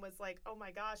alive and was like, oh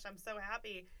my gosh, I'm so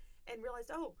happy. And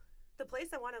realized, the place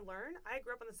I want to learn, I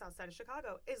grew up on the south side of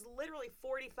Chicago, is literally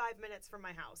 45 minutes from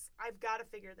my house. I've got to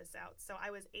figure this out. So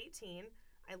I was 18.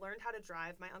 I learned how to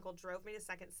drive. My uncle drove me to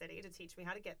Second City to teach me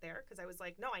how to get there because I was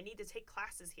like, no, I need to take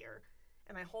classes here.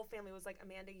 And my whole family was like,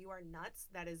 Amanda, you are nuts.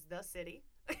 That is the city.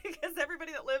 Because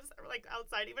everybody that lives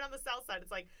outside, even on the south side,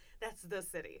 it's like, that's the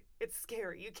city. It's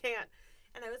scary. You can't.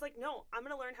 And I was like, no, I'm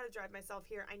going to learn how to drive myself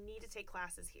here. I need to take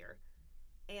classes here.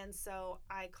 And so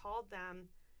I called them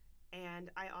and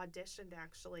I auditioned,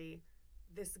 actually.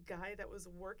 This guy that was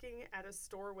working at a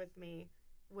store with me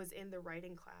was in the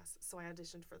writing class. So I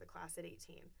auditioned for the class at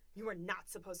 18. You are not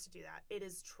supposed to do that. It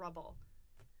is trouble.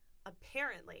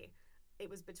 Apparently, it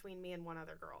was between me and one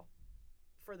other girl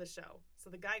for the show. So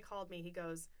the guy called me. He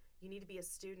goes, you need to be a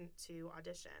student to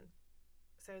audition.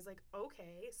 So I was like,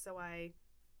 okay. So I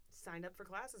signed up for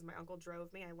classes. My uncle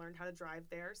drove me. I learned how to drive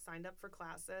there, signed up for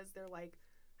classes. They're like,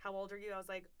 how old are you? I was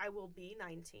like, I will be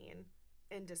 19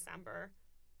 in December.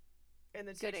 And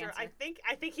the teacher, I think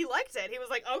he liked it. He was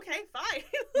like, okay, fine.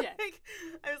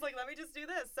 I was like, let me just do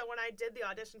this. So when I did the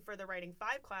audition for the Writing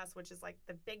 5 class, which is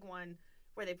the big one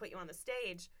where they put you on the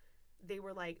stage, they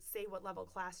were like, say what level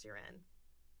class you're in.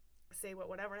 Say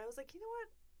whatever. And I was like, you know what?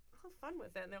 I'll have fun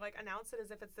with it. And they're like, announce it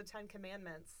as if it's the 10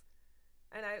 Commandments.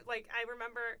 And I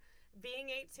remember being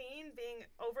 18, being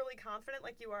overly confident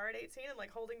like you are at 18 and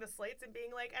holding the slates and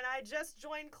being like, and I just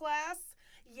joined class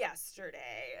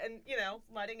yesterday. And,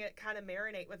 letting it kind of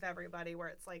marinate with everybody where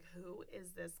it's like, who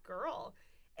is this girl?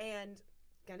 And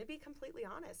gonna be completely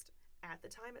honest, at the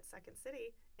time at Second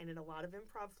City and in a lot of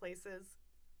improv places,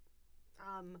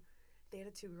 they had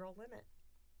a 2-girl limit.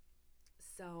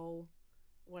 So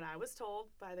what I was told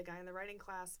by the guy in the writing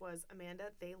class was, Amanda,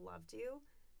 they loved you,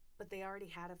 but they already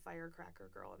had a firecracker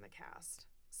girl in the cast.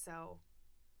 So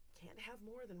can't have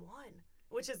more than one.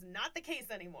 which is not the case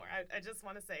anymore. I just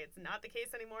want to say it's not the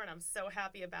case anymore, and I'm so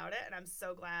happy about it, and I'm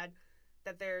so glad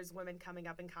that there's women coming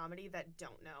up in comedy that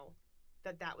don't know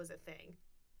that that was a thing.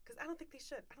 Because I don't think they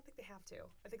should. I don't think they have to.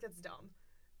 I think that's dumb.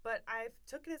 But I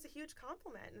took it as a huge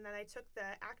compliment, and then I took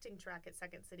the acting track at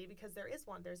Second City because there is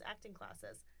one. There's acting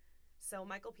classes. So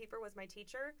Michael Pieper was my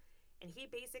teacher, and he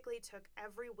basically took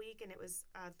every week, and it was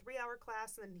a 3-hour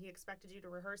class, and then he expected you to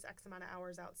rehearse X amount of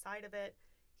hours outside of it.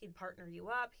 He'd partner you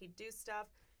up. He'd do stuff.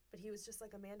 But he was just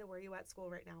like, Amanda, where are you at school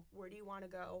right now? Where do you want to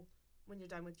go when you're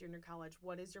done with junior college?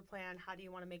 What is your plan? How do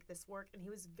you want to make this work? And he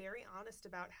was very honest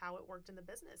about how it worked in the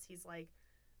business. He's like,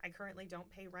 I currently don't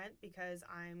pay rent because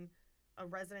I'm a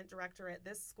resident director at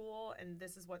this school, and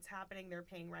this is what's happening. They're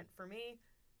paying rent for me,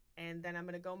 and then I'm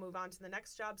going to go move on to the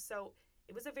next job. So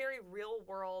it was a very real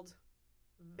world,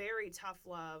 very tough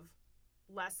love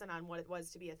lesson on what it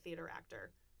was to be a theater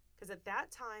actor. Because at that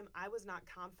time, I was not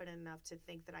confident enough to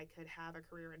think that I could have a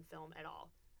career in film at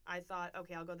all. I thought,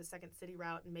 okay, I'll go the Second City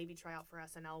route and maybe try out for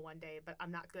SNL one day, but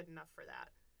I'm not good enough for that.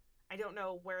 I don't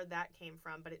know where that came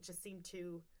from, but it just seemed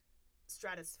too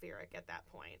stratospheric at that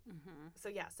point. Mm-hmm. So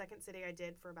yeah, Second City I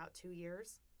did for about 2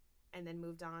 years, and then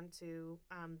moved on to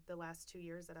the last 2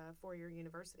 years at a 4-year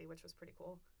university, which was pretty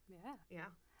cool. Yeah.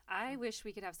 I wish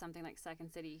we could have something like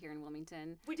Second City here in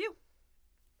Wilmington. We do.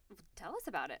 Tell us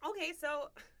about it. Okay, so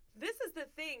this is the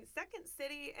thing. Second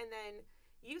City and then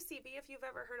UCB, if you've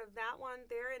ever heard of that one,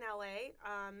 they're in LA.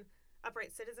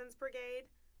 Upright Citizens Brigade,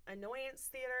 Annoyance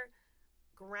Theater,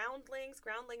 Groundlings.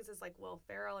 Groundlings is like Will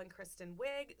Ferrell and Kristen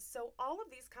Wiig. So all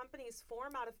of these companies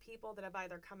form out of people that have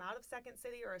either come out of Second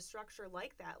City or a structure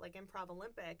like that, like Improv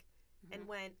Olympic, and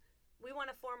went, we want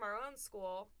to form our own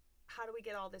school. How do we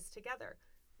get all this together?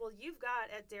 Well, you've got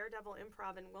at Daredevil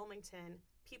Improv in Wilmington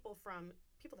people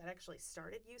that actually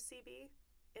started UCB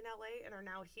in LA and are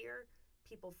now here.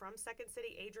 People from Second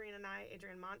City, Adrian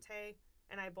Monte,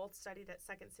 and I both studied at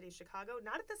Second City, Chicago.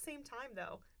 Not at the same time,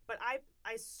 though. But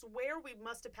I swear we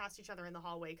must have passed each other in the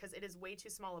hallway because it is way too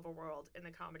small of a world in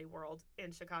the comedy world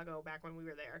in Chicago back when we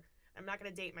were there. I'm not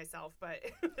going to date myself, but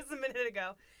it was a minute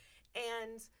ago.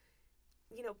 And,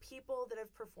 you know, people that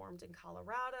have performed in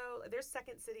Colorado, there's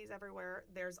Second Cities everywhere.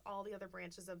 There's all the other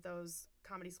branches of those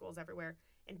comedy schools everywhere.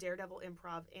 And Daredevil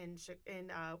Improv in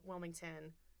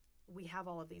Wilmington, we have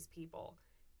all of these people.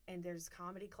 And there's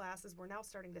comedy classes. We're now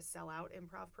starting to sell out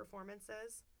improv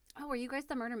performances. Oh, were you guys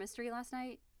the murder mystery last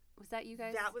night? Was that you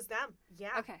guys? That was them.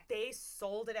 Yeah. Okay. They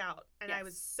sold it out. And yes. I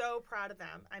was so proud of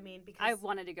them. I mean, because I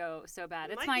wanted to go so bad.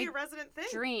 It's my be a resident thing.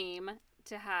 Dream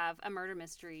to have a murder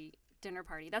mystery dinner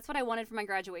party. That's what I wanted for my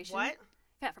graduation. What?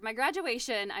 Yeah, for my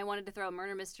graduation, I wanted to throw a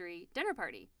murder mystery dinner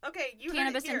party. Okay, you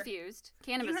Cannabis heard it here. infused.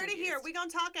 Cannabis You heard infused. it here. We're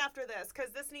going to talk after this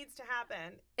because this needs to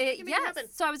happen. Yes.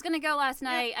 So I was going to go last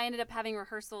night. I ended up having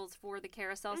rehearsals for the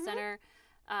Carousel Center.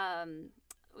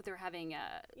 They're having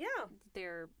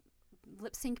their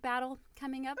lip sync battle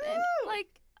coming up in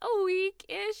like a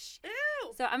week-ish.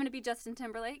 Ew. So I'm going to be Justin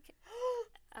Timberlake.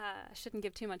 I shouldn't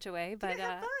give too much away, but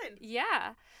have fun.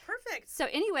 Yeah. Perfect. So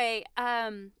anyway,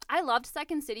 I loved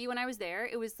Second City when I was there.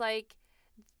 It was like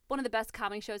one of the best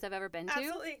comedy shows I've ever been to.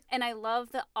 Absolutely. And I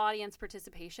love the audience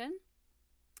participation.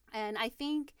 And I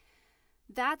think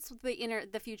that's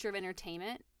the future of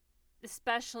entertainment,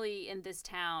 especially in this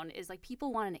town, is like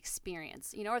people want an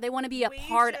experience, you know, or they want to be a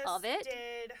part of it.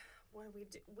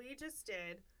 We just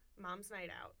did Mom's Night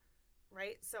Out.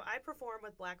 Right? So I perform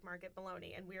with Black Market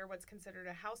Bologna, and we are what's considered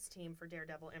a house team for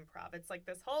Daredevil Improv. It's like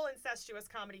this whole incestuous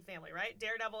comedy family, right?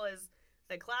 Daredevil is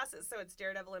the classes, so it's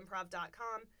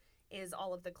daredevilimprov.com is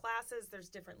all of the classes. There's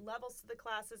different levels to the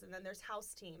classes, and then there's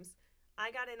house teams.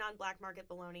 I got in on Black Market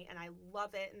Bologna, and I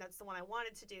love it, and that's the one I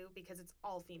wanted to do because it's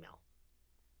all female.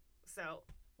 So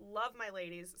love my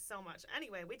ladies so much.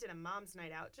 Anyway, we did a Mom's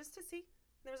Night Out just to see.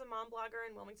 There was a mom blogger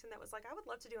in Wilmington that was like, I would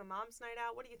love to do a mom's night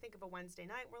out. What do you think of a Wednesday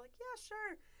night? And we're like, yeah,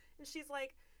 sure. And she's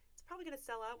like, it's probably going to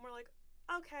sell out. And we're like,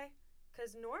 okay.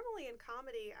 Because normally in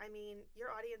comedy, I mean, your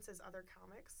audience is other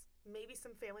comics, maybe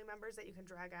some family members that you can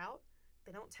drag out.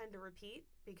 They don't tend to repeat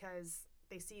because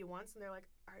they see you once and they're like,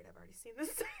 all right, I've already seen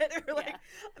this set. Or like,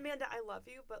 Amanda, I love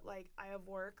you, but like I have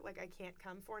work. Like I can't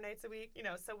come 4 nights a week, you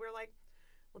know. So we're like,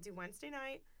 we'll do Wednesday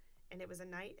night. And it was a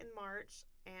night in March,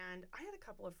 and I had a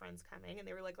couple of friends coming, and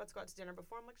they were like, let's go out to dinner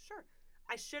before. I'm like, sure.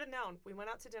 I should have known. We went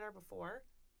out to dinner before.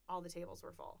 All the tables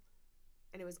were full.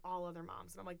 And it was all other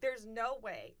moms. And I'm like, there's no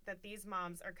way that these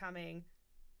moms are coming.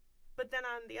 But then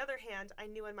on the other hand, I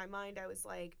knew in my mind, I was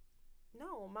like,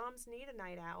 no, moms need a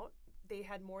night out. They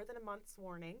had more than a month's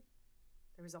warning.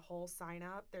 There was a whole sign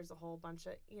up. There's a whole bunch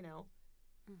of, you know.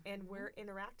 And we're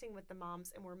interacting with the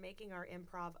moms, and we're making our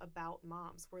improv about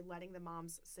moms. We're letting the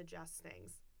moms suggest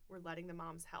things. we're letting the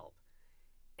moms help.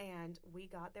 And we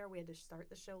got there. We had to start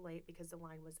the show late because the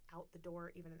line was out the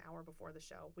door even an hour before the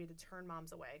show. We had to turn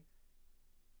moms away.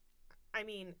 I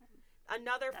mean,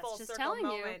 another full circle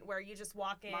moment where you just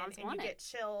walk in and you get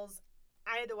chills.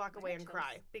 I had to walk away and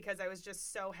cry because I was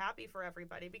just so happy for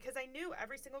everybody, because I knew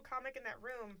every single comic in that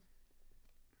room,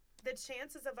 the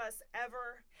chances of us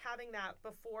ever having that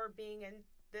before being in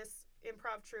this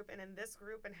improv troupe and in this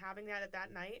group and having that at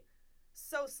that night,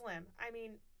 so slim. I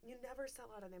mean, you never sell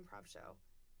out an improv show.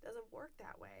 It doesn't work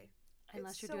that way.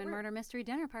 Unless you're doing Murder Mystery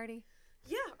Dinner Party.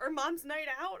 Yeah, or Mom's Night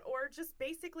Out, or just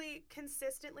basically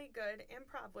consistently good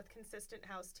improv with consistent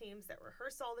house teams that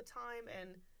rehearse all the time,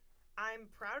 and I'm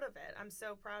proud of it. I'm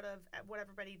so proud of what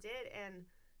everybody did, and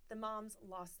the moms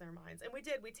lost their minds. And we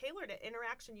did. We tailored it.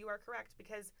 Interaction, you are correct,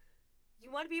 because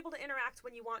you want to be able to interact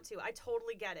when you want to. I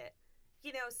totally get it.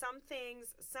 You know, some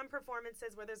things, some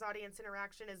performances where there's audience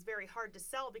interaction is very hard to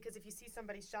sell, because if you see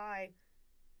somebody shy,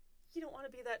 you don't want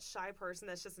to be that shy person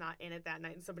that's just not in it that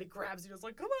night and somebody grabs you and is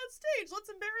like, come on stage, let's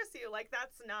embarrass you. Like,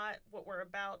 that's not what we're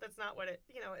about. That's not what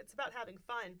it's about having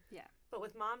fun. Yeah. But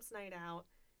with Mom's Night Out,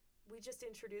 we just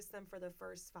introduced them for the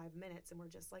first 5 minutes, and we're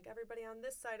just like, everybody on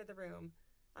this side of the room,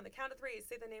 on the count of 3,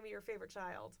 say the name of your favorite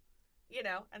child,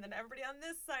 and then everybody on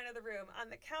this side of the room, on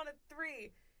the count of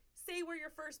 3, say where your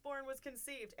firstborn was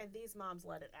conceived. And these moms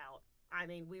let it out. I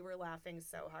mean, we were laughing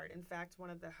so hard. In fact, one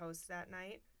of the hosts that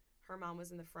night, her mom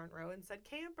was in the front row and said,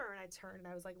 camper. And I turned and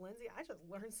I was like, Lindsay, I just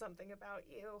learned something about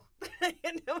you. I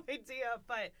had no idea.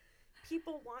 But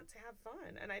people want to have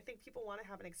fun. And I think people want to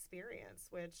have an experience,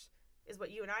 which is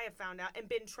what you and I have found out and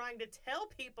been trying to tell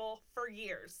people for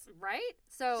years. Right?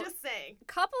 So, just saying.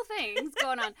 Couple things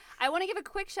going on. I want to give a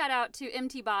quick shout out to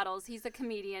Empty Bottles. He's a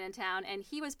comedian in town, and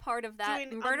he was part of that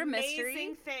doing murder mystery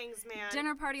amazing things, man.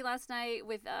 Dinner party last night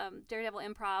with Daredevil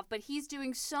Improv. But he's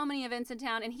doing so many events in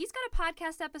town, and he's got a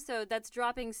podcast episode that's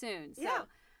dropping soon. So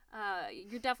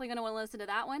you're definitely going to want to listen to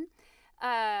that one.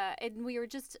 And we were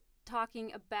just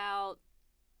talking about,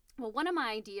 well, one of my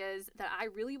ideas that I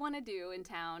really want to do in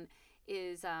town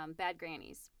is Bad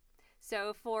Grannies.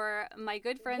 So for my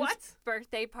good friend's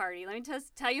birthday party, let me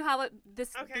just tell you how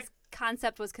this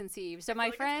concept was conceived. So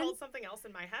my friend, it's called something else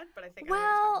in my head, but I think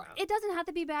it doesn't have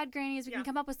to be Bad Grannies. We can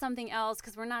come up with something else,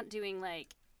 because we're not doing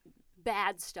like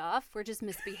bad stuff. We're just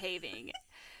misbehaving.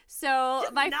 So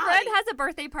my friend has a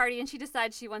birthday party, and she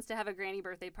decides she wants to have a granny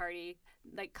birthday party,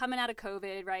 like coming out of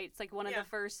COVID, right? It's like one of the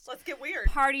first let's get weird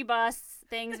party bus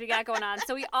things we got going on.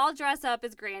 So we all dress up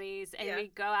as grannies, and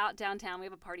we go out downtown. We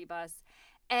have a party bus.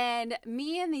 And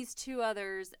me and these 2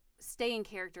 others stay in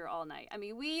character all night. I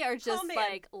mean, we are just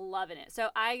like loving it. So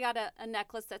I got a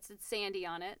necklace that said Sandy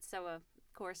on it. So of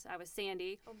course I was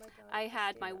Sandy. Oh my God, I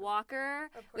had my walker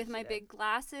with my big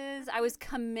glasses. I was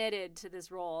committed to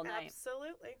this role all night.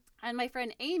 Absolutely. And my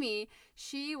friend Amy,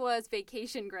 she was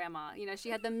vacation grandma. She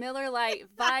had the Miller Lite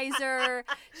visor.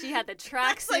 She had the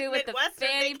tracksuit with the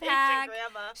fanny pack.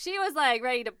 Grandma. She was like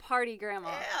ready to party grandma.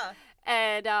 Yeah.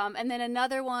 And then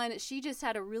another one, she just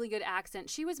had a really good accent.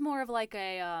 She was more of like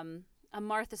a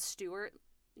Martha Stewart,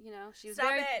 She was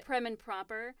very prim and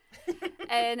proper.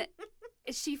 And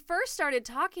she first started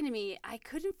talking to me, I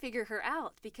couldn't figure her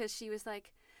out, because she was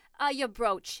like, your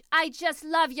brooch. I just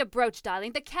love your brooch,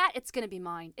 darling. The cat, it's going to be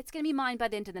mine. It's going to be mine by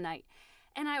the end of the night.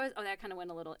 And I was, that kind of went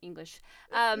a little English.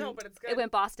 No, but it's good. It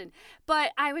went Boston.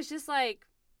 But I was just like,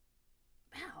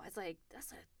 wow, it's like,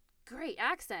 that's a great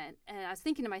accent. And I was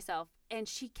thinking to myself, and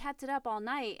she kept it up all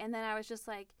night. And then I was just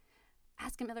like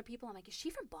asking other people, I'm like, is she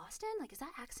from Boston? Like, is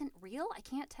that accent real? I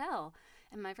can't tell.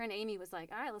 And my friend Amy was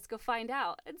like, all right, let's go find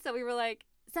out. And so we were like,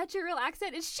 is that your real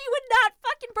accent? And she would not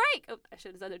fucking break. Oh, I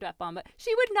should have said the F-bomb, but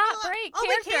she would not break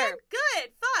character. We can? Good.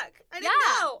 Fuck. I didn't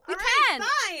know. We all can. Right,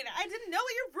 fine. I didn't know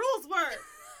what your rules were.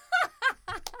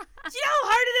 Do you know how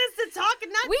hard it is to talk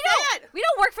and not say it? We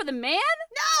don't work for the man.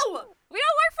 No. We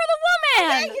don't work for the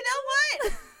woman. Okay, you know what?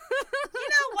 You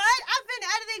know what? I've been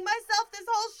editing myself this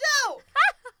whole show.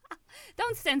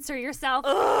 Don't censor yourself.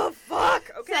 Oh,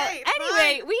 fuck. Okay. So,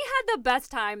 anyway, we had the best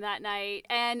time that night,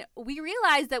 and we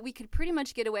realized that we could pretty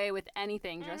much get away with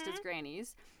anything dressed as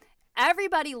grannies.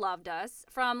 Everybody loved us,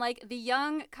 from like the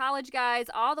young college guys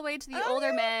all the way to the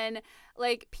older men.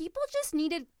 Like, people just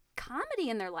needed comedy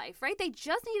in their life, right? They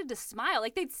just needed to smile.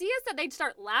 Like, they'd see us and they'd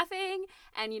start laughing,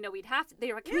 and we'd have to, they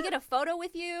were like, can we get a photo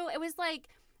with you? It was like,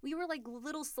 we were like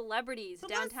little celebrities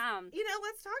downtown.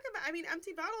 Let's talk about,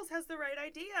 Empty Bottles has the right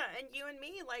idea, and you and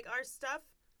me, like,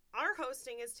 our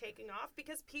hosting is taking off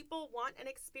because people want an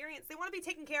experience. They want to be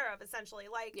taken care of, essentially.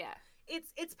 Like,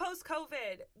 it's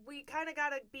post-COVID. We kind of got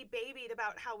to be babied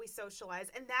about how we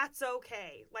socialize, and that's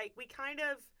okay. Like, we kind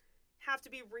of have to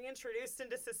be reintroduced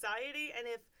into society, and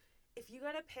if if you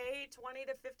got to pay $20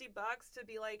 to $50 to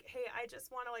be like, hey, I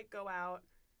just want to like go out,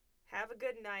 have a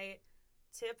good night,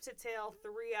 tip to tail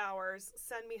 3 hours,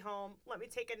 send me home, let me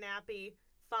take a nappy,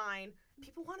 fine.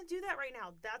 People want to do that right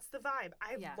now. That's the vibe.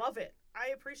 I love it. I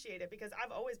appreciate it because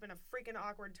I've always been a freaking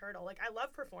awkward turtle. Like, I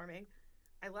love performing.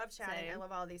 I love chatting. Same. I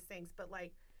love all these things. But,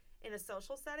 like, in a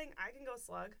social setting, I can go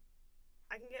slug.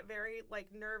 I can get very, like,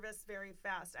 nervous very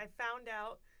fast. I found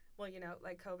out, well, you know,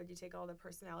 like COVID, you take all the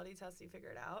personality tests, you figure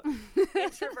it out.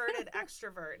 Introverted,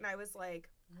 extrovert. And I was like,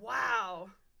 wow,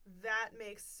 that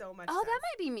makes so much sense. Oh, that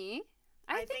might be me.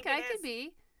 I think I could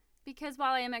be. Because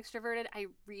while I am extroverted, I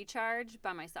recharge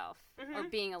by myself or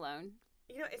being alone.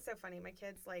 You know, it's so funny. My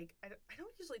kids, like, I don't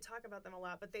usually talk about them a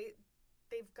lot, but they've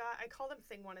got, I call them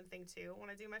thing 1 and thing 2 when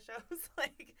I do my shows,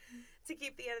 like, to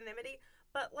keep the anonymity.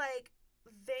 But, like,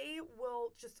 they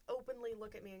will just openly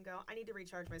look at me and go, I need to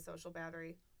recharge my social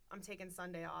battery. I'm taking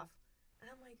Sunday off. And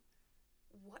I'm like,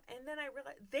 what? And then I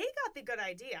realized they got the good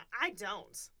idea. I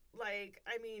don't. Like,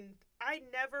 I mean, I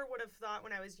never would have thought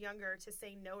when I was younger to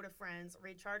say no to friends,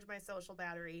 recharge my social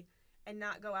battery, and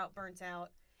not go out burnt out,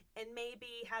 and maybe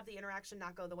have the interaction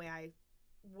not go the way I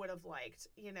would have liked,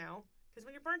 you know? Because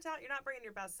when you're burnt out, you're not bringing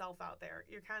your best self out there.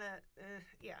 You're kind of,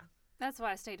 yeah. That's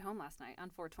why I stayed home last night on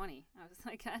 420. I was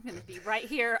like, I'm going to be right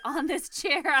here on this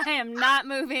chair. I am not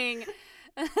moving.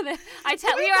 We talk about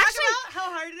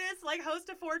how hard it is to, like, host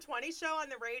a 420 show on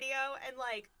the radio, and,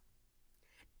 like,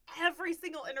 every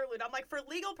single interlude, I'm like, for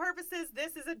legal purposes,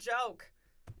 this is a joke.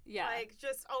 Yeah. Like,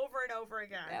 just over and over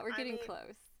again. Yeah, we're getting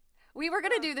close. We were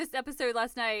going to do this episode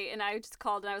last night, and I just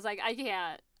called, and I was like, I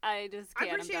can't. I just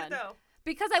can't. I appreciate I'm done. it, though.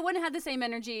 Because I wouldn't have the same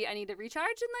energy. I need to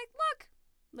recharge, and, like,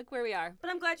 look where we are. But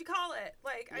I'm glad you call it.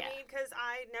 Like, I mean, because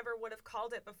I never would have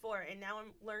called it before, and now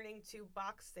I'm learning to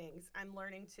box things. I'm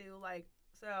learning to, like,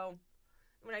 so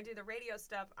when I do the radio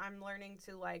stuff, I'm learning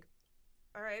to, like,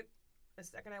 all right, the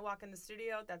second I walk in the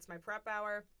studio, that's my prep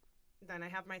hour. Then I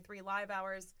have my 3 live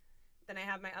hours. Then I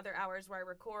have my other hours where I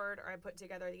record or I put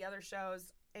together the other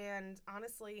shows. And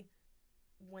honestly,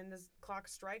 when the clock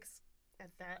strikes at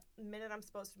that minute I'm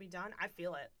supposed to be done, I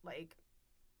feel it. Like,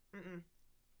 I'm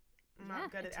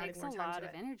not good at adding more time to it. It takes a lot of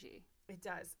energy. It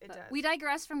does. It does. We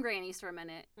digress from grannies for a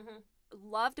minute. Mm-hmm.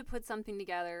 Love to put something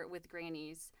together with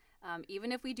grannies.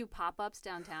 Even if we do pop-ups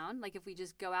downtown, like if we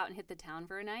just go out and hit the town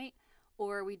for a night,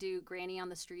 or we do granny on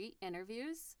the street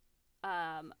interviews.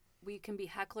 We can be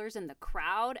hecklers in the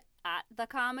crowd at the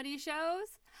comedy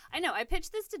shows. I know, I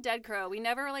pitched this to Dead Crow. We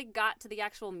never, like, got to the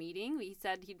actual meeting. He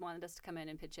said he'd wanted us to come in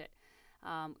and pitch it.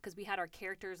 Because we had our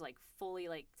characters, like, fully,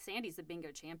 like, Sandy's the bingo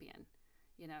champion.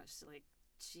 You know,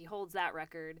 she holds that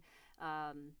record.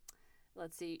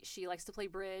 Let's see, she likes to play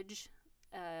bridge.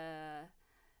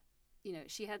 You know,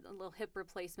 she had a little hip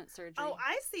replacement surgery. Oh,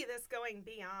 I see this going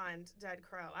beyond Dead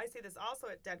Crow. I see this also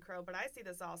at Dead Crow, but I see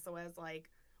this also as, like,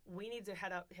 we need to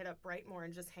hit up Brightmoor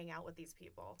and just hang out with these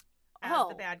people as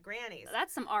the bad grannies.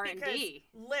 That's some R&D.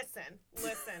 Listen.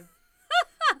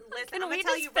 Can I'm we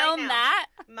tell just you film right now, that?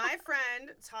 My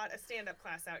friend taught a stand-up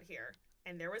class out here,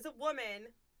 and there was a woman.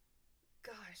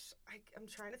 Gosh, I'm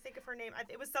trying to think of her name.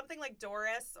 It was something like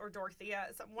Doris or Dorothea.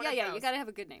 Yeah, you got to have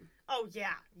a good name. Oh,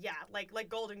 yeah, like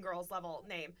Golden Girls level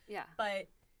name. Yeah. But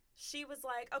she was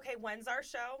like, okay, when's our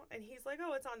show? And he's like,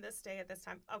 oh, it's on this day at this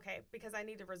time. Okay, because I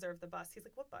need to reserve the bus. He's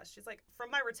like, what bus? She's like, from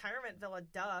my retirement villa,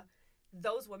 duh.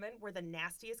 Those women were the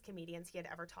nastiest comedians he had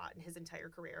ever taught in his entire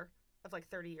career of, like,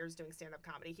 30 years doing stand-up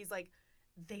comedy. He's like,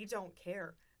 they don't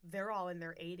care. They're all in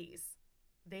their 80s.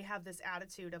 They have this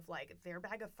attitude of, like, their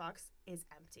bag of fucks is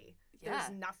empty. Yeah.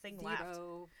 There's nothing left.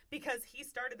 Because he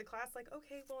started the class like,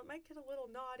 okay, well, it might get a little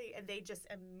naughty. And they just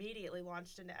immediately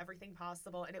launched into everything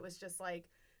possible. And it was just like,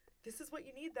 this is what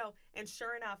you need, though. And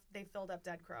sure enough, they filled up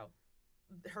Dead Crow.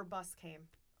 Her bus came.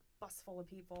 Bus full of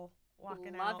people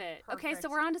walking out. Love it. Perfect. Okay, so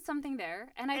we're on to something there.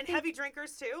 And think heavy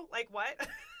drinkers, too? Like, what?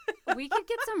 we could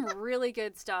get some really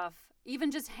good stuff.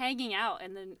 Even just hanging out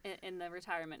in the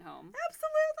retirement home.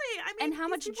 Absolutely. I mean, and how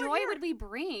much joy would we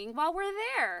bring while we're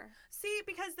there? See,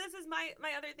 because this is my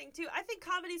other thing too. I think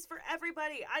comedy's for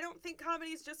everybody. I don't think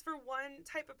comedy's just for one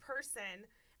type of person.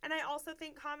 And I also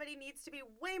think comedy needs to be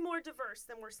way more diverse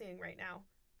than we're seeing right now.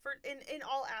 In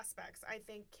all aspects. I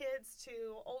think kids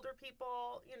to older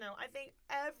people, you know, I think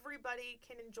everybody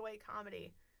can enjoy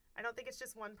comedy. I don't think it's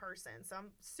just one person. So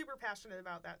I'm super passionate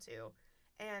about that too.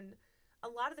 And a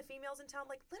lot of the females in town,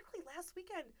 like, literally last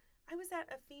weekend, I was at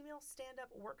a female stand-up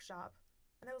workshop,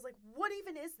 and I was like, what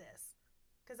even is this?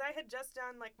 Because I had just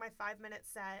done, like, my 5-minute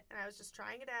set, and I was just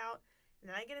trying it out, and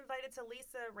then I get invited to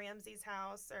Lisa Ramsey's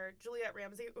house, or Juliette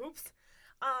Ramsey, oops.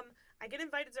 I get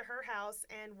invited to her house,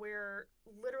 and we're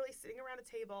literally sitting around a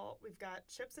table. We've got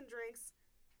chips and drinks,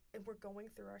 and we're going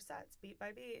through our sets beat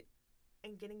by beat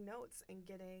and getting notes and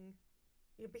getting,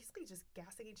 basically just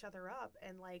gassing each other up.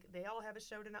 And like, they all have a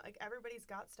show tonight. Like, everybody's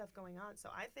got stuff going on. So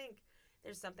I think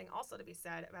there's something also to be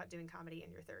said about doing comedy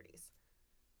in your 30s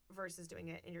versus doing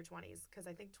it in your 20s. Because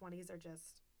I think 20s are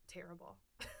just terrible.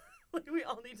 Like, we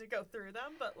all need to go through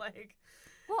them, but like,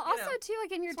 well, also too,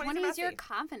 like in your 20s, your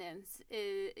confidence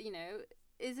is,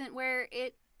 isn't where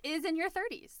it is in your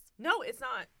 30s. No, it's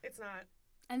not. It's not.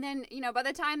 And then, by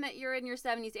the time that you're in your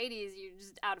 70s, 80s, you're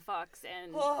just out of fucks,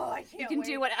 and you can wait.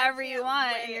 do whatever you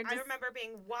want. And you're just... I remember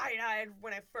being wide-eyed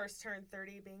when I first turned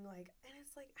 30, being like, and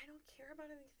it's like, I don't care about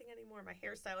anything anymore. My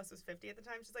hairstylist was 50 at the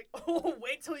time. She's like, oh,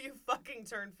 wait till you fucking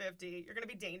turn 50. You're going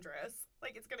to be dangerous.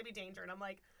 Like, it's going to be danger. And I'm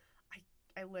like,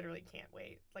 I literally can't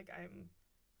wait. Like, I'm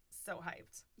so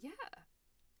hyped. Yeah.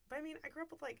 But I mean, I grew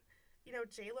up with like,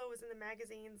 J-Lo was in the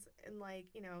magazines and like,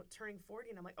 turning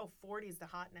 40, and I'm like, oh, 40 is the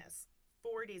hotness.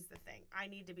 40 is the thing. I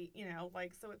need to be,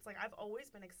 like, so it's like, I've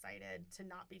always been excited to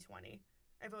not be 20.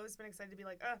 I've always been excited to be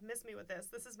like, miss me with this.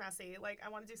 This is messy. Like, I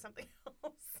want to do something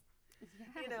else.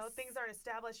 Yes. Things aren't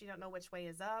established. You don't know which way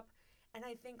is up. And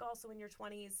I think also in your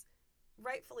 20s,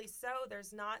 rightfully so,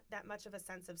 there's not that much of a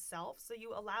sense of self. So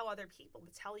you allow other people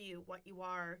to tell you what you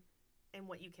are and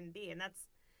what you can be. And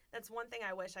that's one thing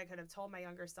I wish I could have told my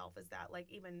younger self, is that,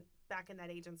 like, even back in that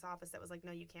agent's office that was like,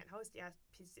 no, you can't host yet,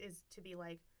 is to be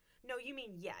like, no, you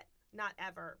mean yet, not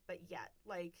ever, but yet.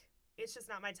 Like, it's just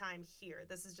not my time here.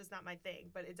 This is just not my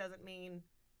thing. But it doesn't mean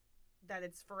that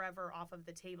it's forever off of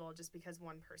the table just because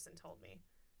one person told me.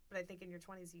 But I think in your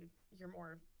 20s, you're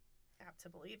more apt to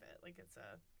believe it. Like, it's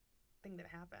a thing that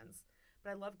happens. But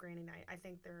I love Granny Night. I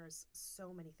think there's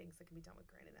so many things that can be done with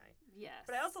Granny Night. Yes.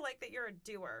 But I also like that you're a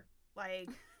doer. Like...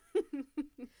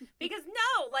 because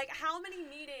like, how many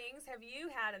meetings have you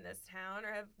had in this town,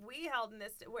 or have we held in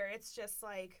this, where it's just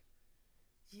like,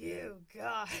 you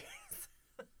guys.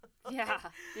 Yeah,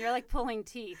 you're like pulling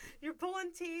teeth. You're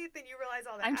pulling teeth, and you realize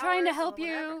all that. I'm trying to help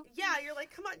you. Yeah, you're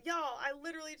like, come on, y'all. I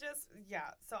literally just,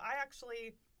 So I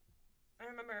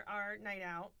remember our night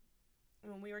out,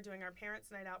 when we were doing our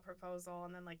parents' night out proposal,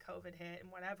 and then like COVID hit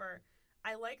and whatever.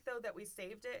 I like, though, that we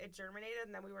saved it. It germinated,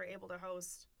 and then we were able to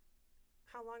host.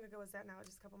 How long ago was that now?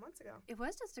 Just a couple months ago. It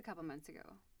was just a couple months ago.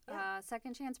 Yeah.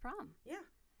 Second Chance Prom. Yeah.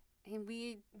 And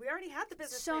we already had the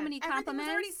business so plan. many compliments.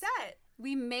 Everything was already set.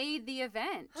 We made the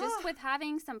event just with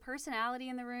having some personality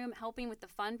in the room, helping with the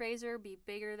fundraiser be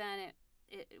bigger than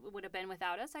it would have been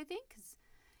without us, I think.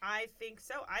 I think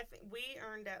so. I think we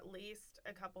earned at least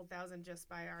a couple thousand just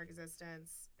by our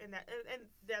existence. And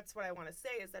that's what I want to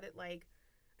say, is that it, like,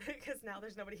 because now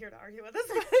there's nobody here to argue with us.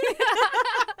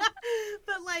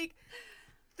 But like,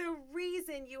 the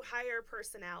reason you hire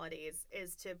personalities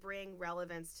is to bring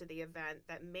relevance to the event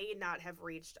that may not have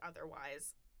reached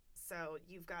otherwise. So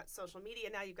you've got social media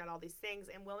now, you've got all these things,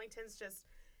 and Wilmington's just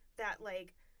that,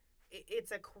 like,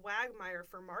 it's a quagmire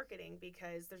for marketing,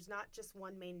 because there's not just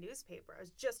one main newspaper. I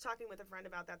was just talking with a friend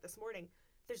about that this morning.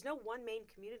 There's no one main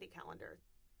community calendar.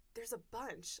 There's a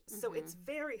bunch. Mm-hmm. So it's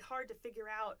very hard to figure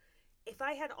out. If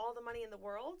I had all the money in the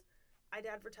world, I'd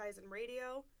advertise in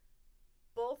radio,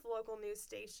 both local news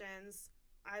stations.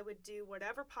 I would do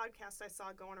whatever podcast I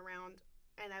saw going around,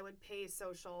 and I would pay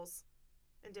socials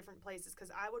in different places, because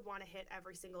I would want to hit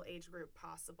every single age group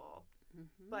possible.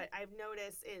 Mm-hmm. But I've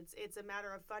noticed it's a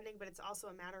matter of funding, but it's also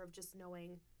a matter of just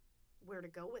knowing where to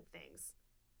go with things.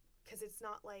 Because it's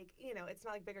not like, it's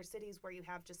not like bigger cities where you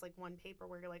have just like one paper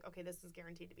where you're like, okay, this is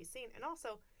guaranteed to be seen. And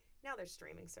also, now there's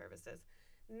streaming services.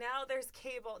 Now there's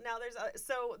cable. Now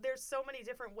there's so many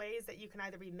different ways that you can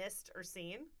either be missed or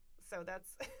seen. So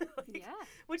that's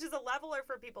which is a leveler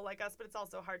for people like us, but it's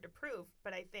also hard to prove.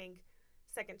 But I think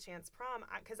Second Chance Prom,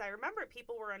 because I remember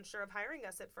people were unsure of hiring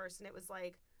us at first, and it was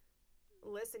like,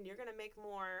 listen, you're going to make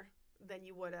more than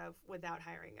you would have without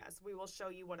hiring us. We will show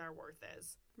you what our worth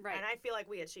is. Right. And I feel like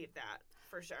we achieved that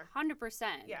for sure. 100%.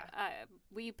 Yeah.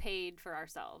 We paid for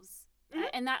ourselves. Mm-hmm.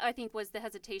 And that, I think, was the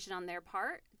hesitation on their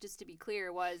part, just to be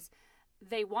clear, was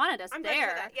they wanted us I'm there.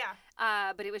 for that.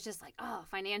 Yeah. But it was just like,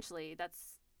 financially,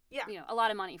 that's yeah. A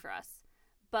lot of money for us.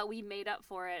 But we made up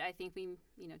for it. I think we,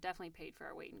 definitely paid for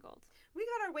our weight in gold. We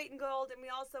got our weight in gold, and we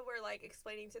also were, like,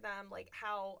 explaining to them, like,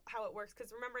 how it works.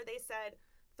 Because remember, they said,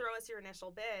 throw us your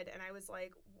initial bid. And I was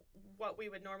like, what we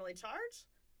would normally charge?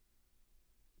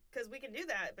 Because we can do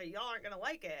that, but y'all aren't going to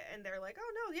like it. And they're like,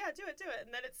 oh, no, yeah, do it.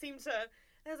 And then it seemed to,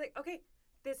 and I was like, okay,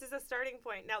 this is a starting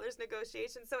point. Now there's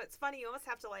negotiation. So it's funny. You almost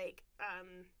have to, like,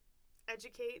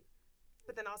 educate,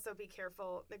 but then also be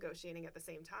careful negotiating at the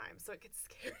same time. So it gets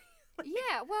scary.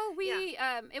 Yeah, well,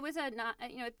 it was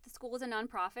the school is a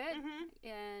nonprofit,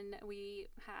 and we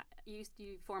used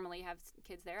to formally have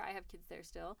kids there. I have kids there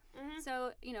still.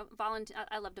 So,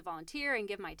 I love to volunteer and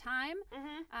give my time.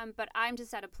 But I'm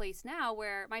just at a place now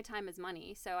where my time is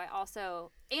money. So I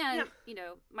also,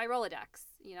 my Rolodex,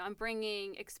 I'm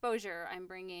bringing exposure. I'm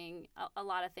bringing a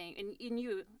lot of things. And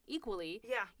you equally,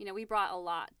 we brought a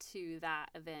lot to that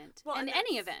event. Well, and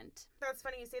any event. That's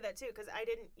funny you say that too, because I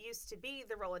didn't used to be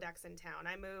the Rolodex in town.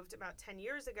 I moved about 10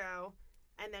 years ago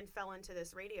and then fell into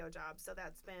this radio job. So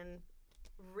that's been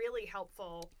really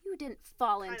helpful. You didn't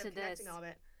fall into this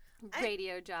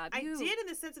radio job. I did in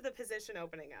the sense of the position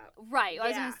opening up. Right. I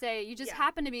was going to say, you just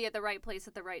happened to be at the right place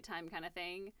at the right time kind of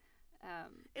thing.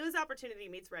 It was opportunity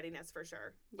meets readiness for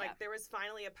sure. Like there was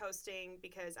finally a posting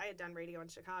because I had done radio in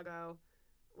Chicago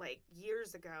like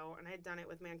years ago, and I had done it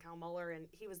with Mancal Muller, and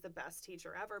he was the best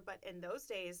teacher ever. But in those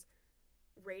days,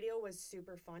 radio was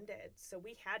super funded. So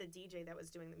we had a DJ that was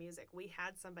doing the music. We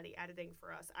had somebody editing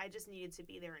for us. I just needed to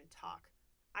be there and talk.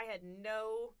 I had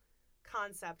no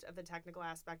concept of the technical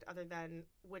aspect other than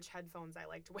which headphones I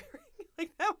liked wearing.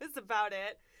 Like that was about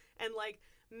it. And like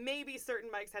maybe certain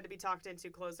mics had to be talked into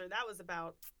closer. That was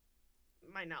about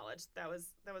my knowledge. That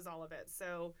was all of it.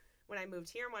 So when I moved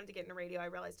here and wanted to get into radio, I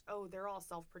realized, they're all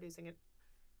self-producing and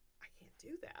I can't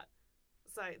do that.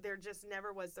 So there just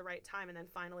never was the right time. And then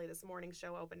finally this morning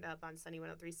show opened up on Sunny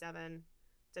 103.7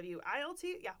 WILT.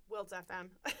 Yeah, Wilt FM.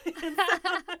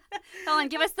 Hold on,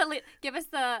 give us the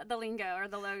lingo or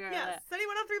the logo. Yeah, Sunny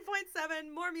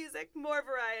 103.7, more music, more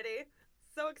variety.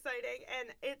 So exciting.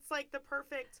 And it's like the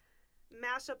perfect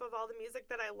mashup of all the music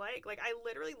that I like. Like I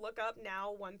literally look up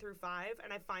now 1 through 5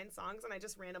 and I find songs and I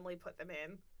just randomly put them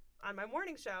in on my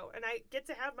morning show. And I get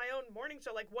to have my own morning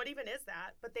show. Like what even is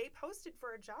that? But they posted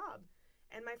for a job.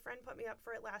 And my friend put me up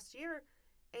for it last year.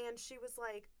 And she was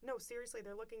like, no, seriously,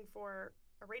 they're looking for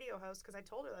a radio host, because I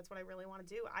told her that's what I really want to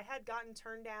do. I had gotten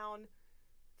turned down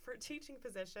for a teaching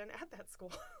position at that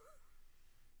school.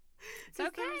 It's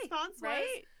okay, the response right?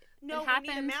 Was, no, we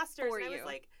need a master's. And I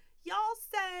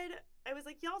was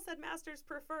like, y'all said master's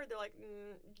preferred. They're like,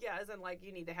 yeah, as in like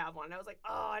you need to have one. And I was like,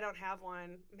 I don't have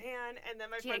one, man. And then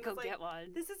my friend was like, get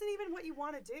one. This isn't even what you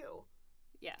want to do.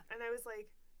 Yeah. And I was like,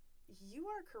 you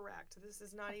are correct. This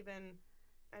is not even.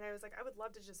 And I was like, I would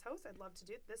love to just host. I'd love to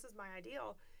do. This is my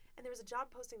ideal. And there was a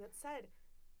job posting that said,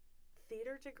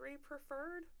 theater degree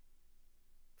preferred,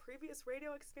 previous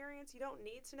radio experience. You don't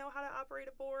need to know how to operate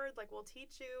a board. Like, we'll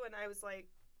teach you. And I was like,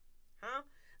 huh?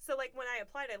 So, like, when I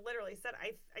applied, I literally said,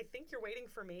 I think you're waiting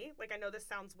for me. Like, I know this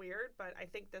sounds weird, but I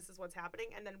think this is what's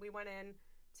happening. And then we went in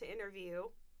to interview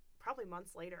probably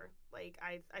months later. Like,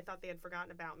 I thought they had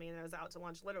forgotten about me, and I was out to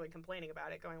lunch literally complaining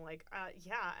about it, going like,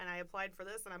 yeah, and I applied for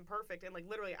this, and I'm perfect. And, like,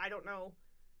 literally, I don't know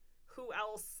who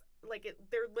else. Like,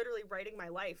 they're literally writing my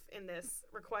life in this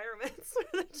requirements for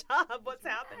the job. What's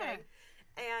happening?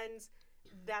 And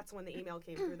that's when the email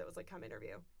came through that was like, come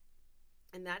interview.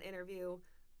 And that interview,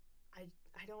 I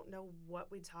don't know what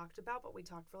we talked about, but we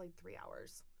talked for like 3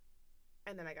 hours.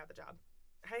 And then I got the job.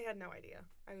 I had no idea.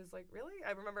 I was like, really?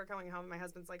 I remember coming home and my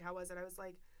husband's like, how was it? I was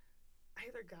like, I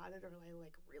either got it or I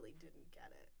like really didn't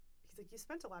get it. He's like, you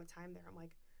spent a lot of time there. I'm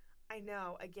like, I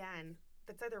know. Again,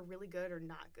 that's either really good or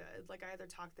not good. Like I either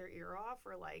talked their ear off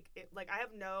or like it, like I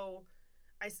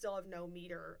still have no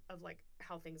meter of like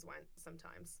how things went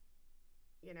sometimes.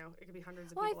 You know, it could be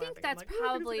hundreds of people. Well, I think that's like,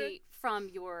 probably from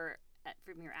your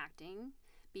acting,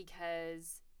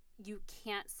 because you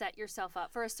can't set yourself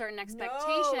up for a certain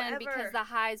expectation because the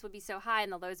highs would be so high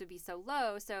and the lows would be so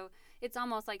low. So it's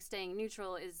almost like staying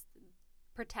neutral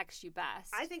protects you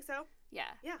best. I think so.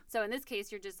 Yeah. Yeah. So in this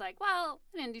case, you're just like, well,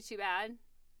 I didn't do too bad.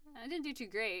 I didn't do too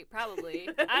great, probably.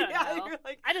 I don't know.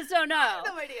 Like, I just don't know. I have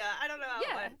no idea. I don't know how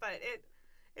it went, but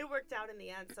it worked out in the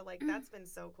end. So, like, that's been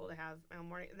so cool to have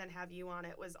morning. And then have you on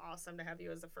it was awesome to have you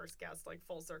as the first guest. Like,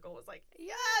 full circle was like,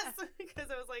 yes!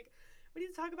 Because I was like, we need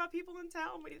to talk about people in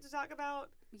town. We need to talk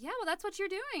about... Yeah, well, that's what you're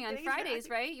doing on Fridays,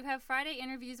 right? You have Friday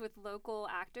interviews with local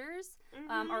actors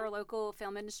or local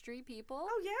film industry people.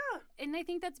 Oh, yeah. And I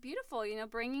think that's beautiful, you know,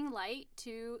 bringing light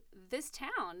to this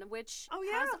town, which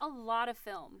has a lot of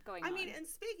film going on. I mean, and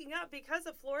speaking of, because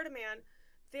of Florida Man,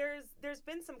 there's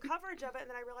been some coverage of it, and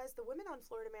then I realized the women on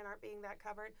Florida Man aren't being that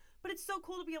covered. But it's so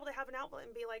cool to be able to have an outlet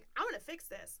and be like, I'm going to fix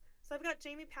this. So I've got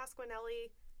Jamie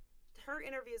Pasquinelli. Her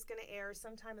interview is going to air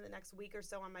sometime in the next week or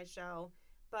so on my show.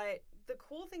 But the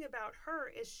cool thing about her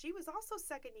is she was also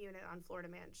second unit on Florida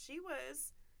Man. She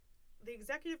was the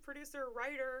executive producer,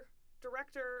 writer,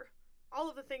 director, all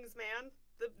of the things, man.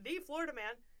 The Florida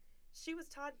Man. She was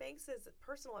Todd Banks's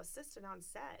personal assistant on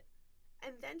set.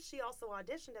 And then she also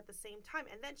auditioned at the same time.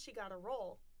 And then she got a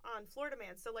role on Florida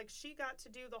Man. So, like, she got to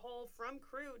do the whole from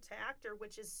crew to actor,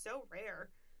 which is so rare.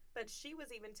 But she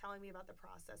was even telling me about the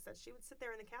process, that she would sit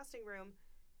there in the casting room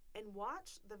and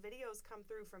watch the videos come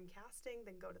through from casting,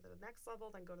 then go to the next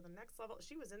level, then go to the next level.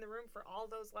 She was in the room for all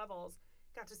those levels,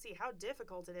 got to see how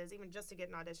difficult it is even just to get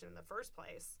an audition in the first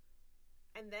place.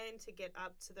 And then to get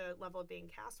up to the level of being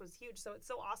cast was huge. So it's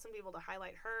so awesome to be able to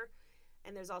highlight her.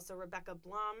 And there's also Rebecca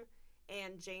Blum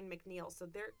and Jane McNeil. So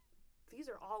these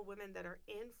are all women that are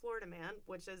in Florida Man,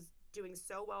 which is doing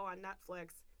so well on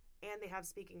Netflix, and they have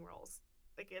speaking roles.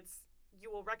 Like, you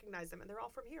will recognize them, and they're all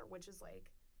from here, which is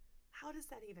like, how does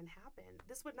that even happen?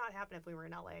 This would not happen if we were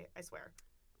in LA, I swear,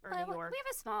 or New York. We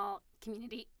have a small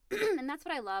community, and that's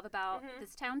what I love about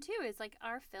this town too. Is like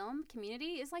our film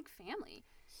community is like family.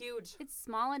 Huge. It's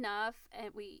small enough,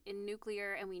 and in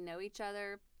nuclear, and we know each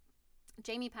other.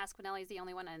 Jamie Pasquinelli is the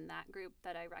only one in that group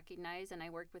that I recognize, and I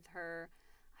worked with her,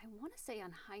 I want to say,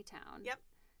 on Hightown. Yep.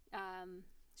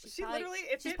 She's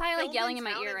probably like yelling in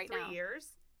my ear right now. 3 years,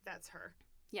 that's her.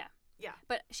 Yeah. Yeah.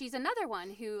 But she's another one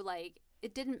who, like,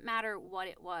 it didn't matter what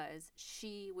it was.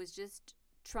 She was just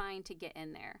trying to get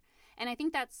in there. And I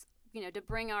think that's, to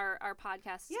bring our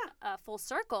podcast full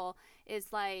circle,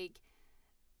 is like,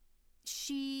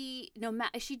 she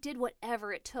did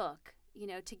whatever it took,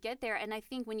 to get there. And I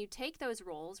think when you take those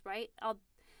roles, right,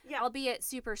 albeit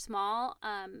super small,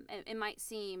 it might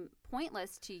seem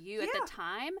pointless to you at the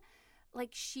time.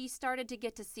 Like, she started to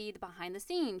get to see the behind the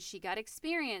scenes. She got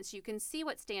experience. You can see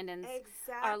what stand-ins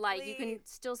are like. You can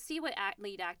still see what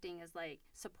lead acting is like,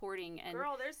 supporting. And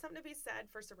girl, there's something to be said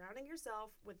for surrounding yourself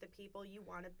with the people you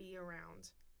want to be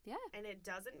around. Yeah. And it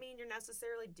doesn't mean you're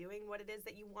necessarily doing what it is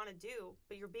that you want to do,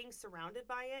 but you're being surrounded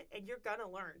by it, and you're going to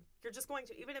learn. You're just going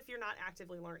to, even if you're not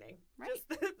actively learning. Right. Just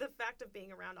the fact of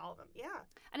being around all of them. Yeah.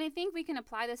 And I think we can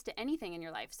apply this to anything in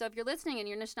your life. So if you're listening and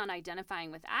you're just not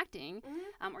identifying with acting,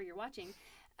 or you're watching,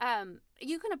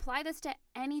 you can apply this to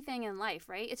anything in life,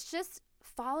 right? It's just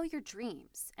follow your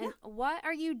dreams. And what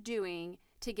are you doing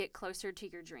to get closer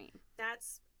to your dream?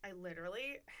 I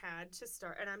literally had to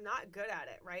start, and I'm not good at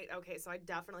it, right? Okay, so I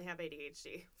definitely have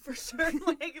ADHD, for sure.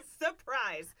 Like,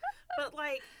 surprise. But,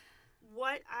 like,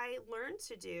 what I learned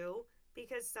to do,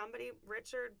 because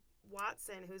Richard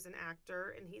Watson, who's an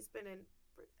actor, and he's been in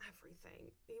everything.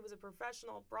 He was a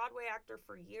professional Broadway actor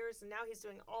for years, and now he's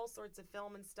doing all sorts of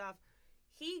film and stuff.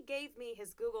 He gave me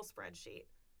his Google spreadsheet.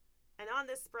 And on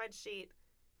this spreadsheet,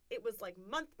 it was like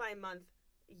month by month,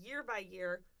 year by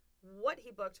year, what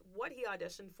he booked, what he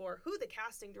auditioned for, who the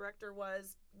casting director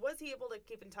was he able to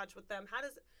keep in touch with them,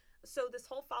 so this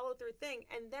whole follow-through thing.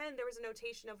 And then there was a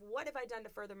notation of, what have I done to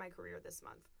further my career this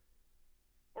month,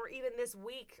 or even this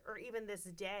week, or even this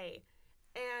day.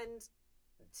 And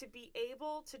to be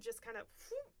able to just kind of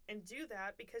and do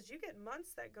that, because you get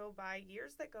months that go by,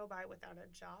 years that go by without a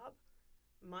job,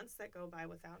 months that go by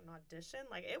without an audition.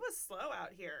 Like, it was slow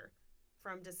out here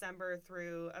from December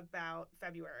through about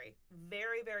February.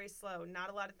 Very, very slow. Not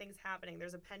a lot of things happening.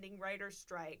 There's a pending writer's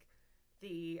strike.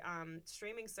 The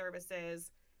streaming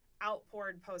services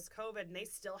outpoured post-COVID, and they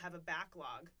still have a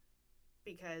backlog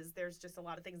because there's just a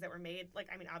lot of things that were made. Like,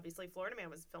 I mean, obviously, Florida Man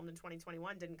was filmed in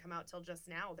 2021, didn't come out till just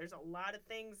now. There's a lot of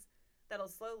things that'll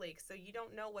slow leak. So you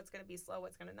don't know what's going to be slow,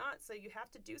 what's going to not. So you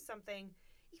have to do something,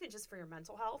 even just for your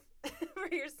mental health, for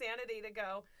your sanity, to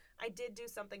go, I did do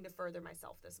something to further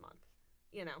myself this month.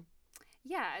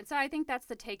 Yeah, and so I think that's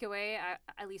the takeaway,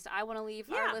 at least I want to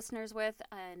leave our listeners with.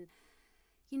 And,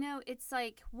 it's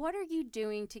like, what are you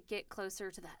doing to get closer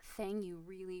to that thing you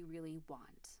really, really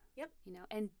want? Yep.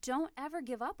 And don't ever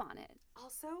give up on it.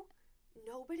 Also,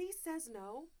 nobody says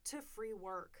no to free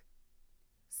work.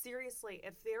 Seriously,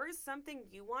 if there is something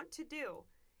you want to do,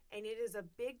 and it is a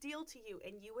big deal to you,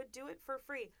 and you would do it for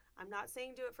free, I'm not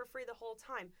saying do it for free the whole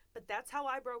time, but that's how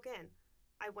I broke in.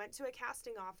 I went to a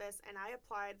casting office and I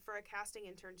applied for a casting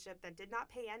internship that did not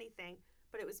pay anything,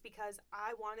 but it was because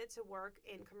I wanted to work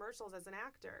in commercials as an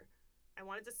actor. I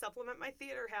wanted to supplement my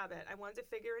theater habit. I wanted to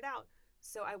figure it out.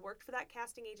 So I worked for that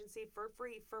casting agency for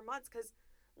free for months because,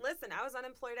 listen, I was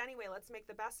unemployed anyway. Let's make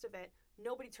the best of it.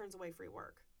 Nobody turns away free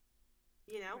work.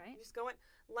 Right. You just go in,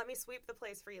 let me sweep the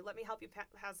place for you. Let me help you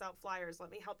pass out flyers.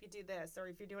 Let me help you do this. Or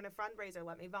if you're doing a fundraiser,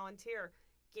 let me volunteer.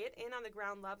 Get in on the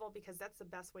ground level, because that's the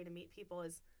best way to meet people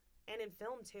and in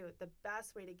film too, the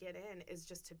best way to get in is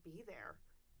just to be there.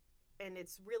 And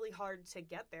it's really hard to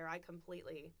get there. I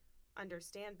completely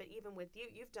understand. But even with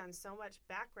you've done so much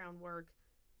background work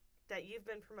that you've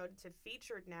been promoted to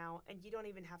featured now, and you don't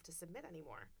even have to submit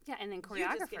anymore. Yeah, and then choreographer.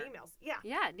 You just get emails. Yeah.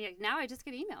 Yeah, now I just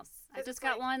get emails. I just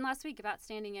got one last week about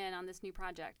standing in on this new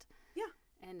project. Yeah.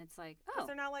 And it's like, because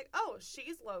they're not like, oh,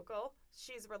 she's local,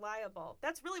 she's reliable.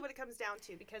 That's really what it comes down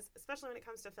to, because especially when it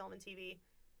comes to film and TV,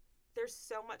 there's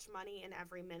so much money in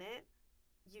every minute.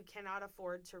 You cannot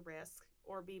afford to risk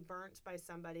or be burnt by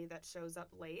somebody that shows up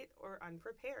late or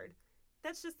unprepared.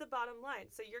 That's just the bottom line.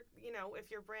 So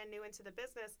if you're brand new into the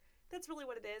business, that's really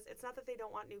what it is. It's not that they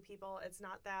don't want new people. It's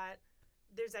not that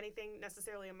there's anything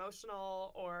necessarily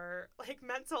emotional or like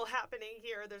mental happening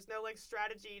here. There's no like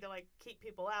strategy to like keep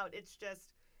people out. It's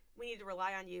just, we need to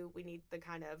rely on you. We need the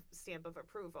kind of stamp of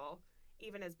approval,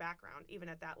 even as background, even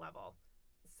at that level.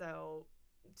 So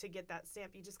to get that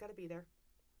stamp, you just got to be there.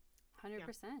 100%.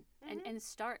 Yeah. And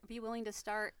be willing to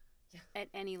start at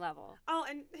any level. Oh,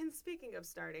 and speaking of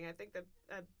starting, I think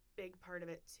a big part of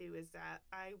it too is that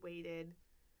I waited.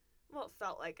 Well, it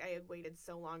felt like I had waited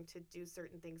so long to do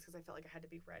certain things because I felt like I had to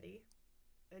be ready.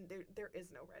 And there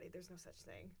is no ready. There's no such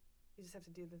thing. You just have to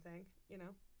do the thing,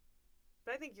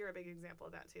 But I think you're a big example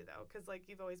of that too, though. Because, like,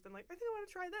 you've always been like, I think I want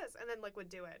to try this. And then, like, would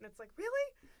do it. And it's like,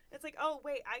 really? It's like, oh,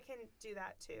 wait, I can do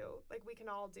that too. Like, we can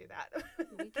all do that.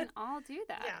 We can all do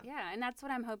that. Yeah. And that's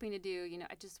what I'm hoping to do.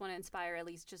 I just want to inspire at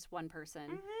least just one person.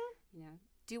 Mm-hmm.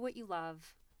 Do what you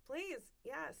love. Please.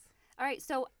 Yes. All right,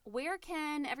 so where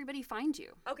can everybody find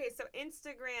you? Okay, so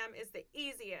Instagram is the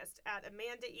easiest at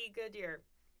Amanda E. Goodyear.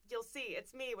 You'll see,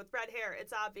 it's me with red hair.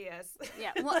 It's obvious.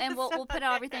 Yeah, we'll put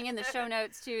everything in the show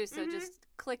notes too, so just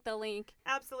click the link.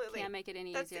 Absolutely. Can't make it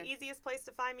any That's easier. That's the easiest place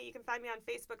to find me. You can find me on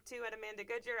Facebook too at Amanda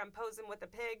Goodyear. I'm posing with a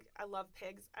pig. I love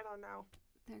pigs. I don't know.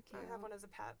 They're cute. I have one as a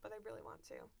pet, but I really want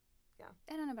to. Yeah.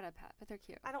 I don't know about a pet, but they're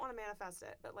cute. I don't want to manifest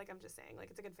it, but like I'm just saying,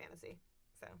 like it's a good fantasy.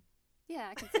 So. Yeah,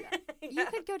 I can see that. Yeah. You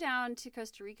could go down to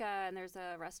Costa Rica and there's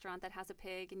a restaurant that has a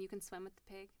pig and you can swim with the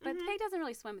pig. But the pig doesn't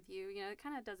really swim with you. It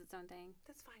kind of does its own thing.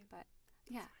 That's fine. But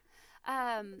yeah.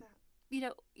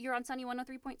 You're on Sunny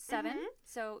 103.7.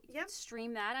 So you can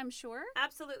stream that, I'm sure.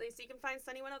 Absolutely. So you can find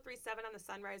Sunny 103.7 on the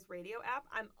Sunrise Radio app.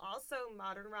 I'm also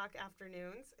Modern Rock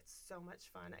Afternoons. It's so much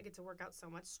fun. I get to work out so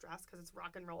much stress because it's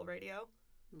rock and roll radio.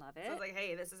 Love it. So it's like,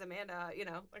 hey, this is Amanda.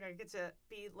 Like I get to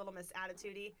be Little Miss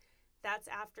Attitude-y. That's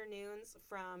afternoons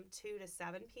from 2 to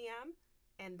 7 p.m.,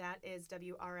 and that is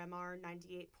WRMR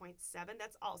 98.7.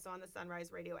 That's also on the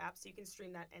Sunrise Radio app, so you can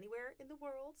stream that anywhere in the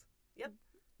world. Yep.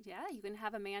 Yeah, you can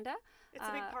have Amanda. It's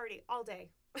a big party all day.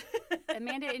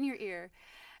 Amanda in your ear.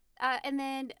 And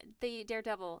then the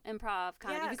Daredevil improv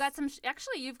comedy. Yes.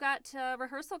 You've got you've got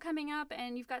rehearsal coming up,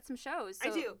 and you've got some shows.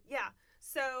 So. I do, yeah.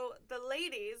 So the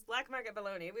ladies, Black Market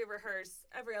Bologna, we rehearse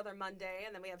every other Monday,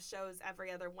 and then we have shows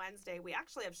every other Wednesday. We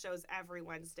actually have shows every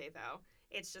Wednesday, though.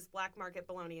 It's just Black Market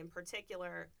Bologna in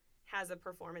particular has a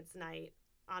performance night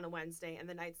on a Wednesday, and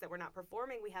the nights that we're not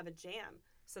performing, we have a jam.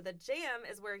 So the jam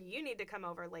is where you need to come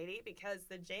over, lady, because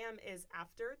the jam is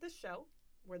after the show,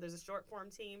 where there's a short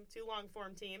form team, 2 long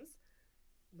form teams.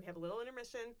 We have a little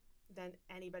intermission, then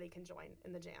anybody can join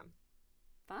in the jam.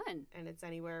 Fun. And it's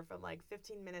anywhere from like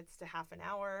 15 minutes to half an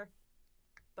hour.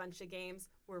 Bunch of games.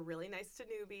 We're really nice to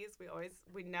newbies.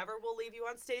 We never will leave you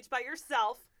on stage by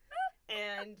yourself.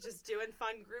 And just doing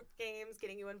fun group games,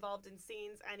 getting you involved in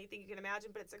scenes, anything you can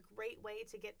imagine. But it's a great way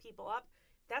to get people up.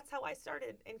 That's how I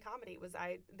started in comedy.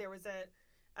 There was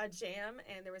a jam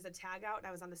and there was a tag out, and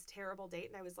I was on this terrible date,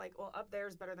 and I was like, well, up there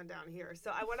is better than down here.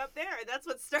 So I went up there, and that's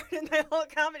what started my whole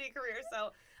comedy career.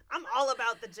 So I'm all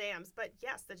about the jams. But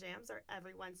yes, the jams are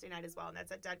every Wednesday night as well, and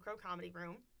that's at Dead Crow Comedy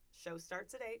Room. Show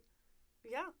starts at 8.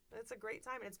 Yeah, it's a great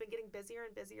time, and it's been getting busier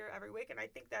and busier every week, and I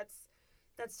think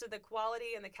that's to the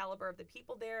quality and the caliber of the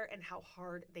people there and how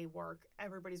hard they work.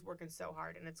 Everybody's working so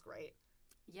hard, and it's great.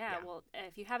 Yeah, well,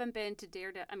 if you haven't been to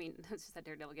let's just say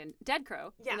Daredevil again, Dead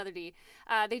Crow, another D,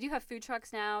 they do have food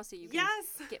trucks now, so you can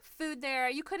get food there.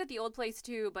 You could at the old place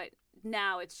too, but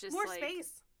now it's just more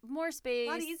space. More space.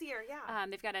 A lot easier, yeah.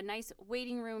 They've got a nice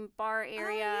waiting room bar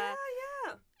area. Oh,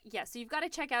 yeah. Yeah, so you've got to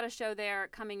check out a show there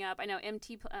coming up. I know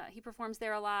MT, he performs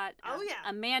there a lot. Oh, yeah.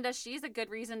 Amanda, she's a good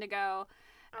reason to go.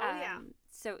 Oh, yeah.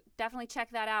 So definitely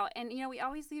check that out. And, we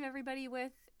always leave everybody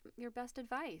with your best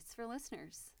advice for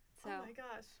listeners. So, oh, my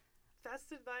gosh.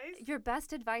 Best advice? Your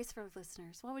best advice for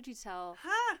listeners. What would you tell?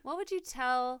 Huh? What would you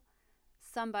tell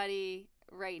somebody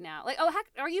right now? Like, heck,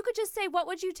 or you could just say, what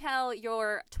would you tell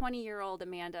your 20-year-old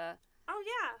Amanda? Oh,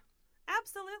 yeah.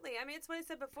 Absolutely. I mean, it's what I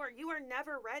said before. You are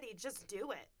never ready. Just do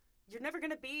it. You're never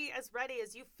going to be as ready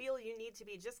as you feel you need to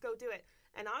be. Just go do it.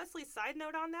 And honestly, side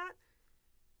note on that,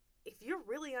 if you're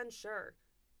really unsure,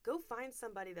 go find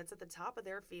somebody that's at the top of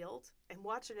their field and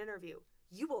watch an interview.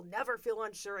 You will never feel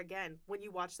unsure again when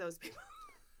you watch those people.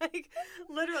 Like,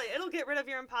 literally, it'll get rid of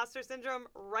your imposter syndrome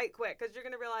right quick because you're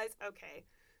going to realize, okay,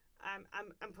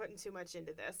 I'm putting too much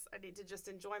into this. I need to just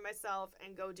enjoy myself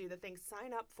and go do the thing.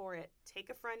 Sign up for it. Take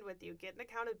a friend with you. Get an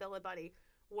accountability buddy.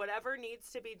 Whatever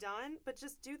needs to be done, but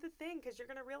just do the thing, because you're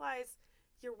going to realize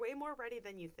you're way more ready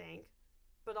than you think.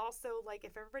 But also, like,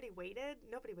 if everybody waited,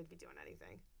 nobody would be doing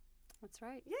anything. That's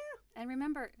right. Yeah. And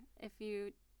remember, if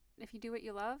you do what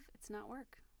you love, it's not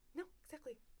work. No,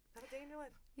 exactly. Have a day in your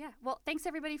life. Yeah. Well, thanks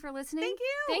everybody for listening. Thank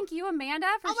you. Thank you, Amanda,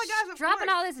 for of dropping course.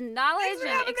 all this knowledge Thanks for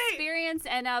and having me. experience.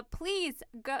 And please,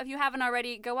 go, if you haven't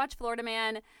already, go watch Florida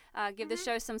Man. Give the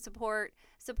show some support.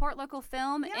 Support local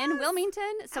film in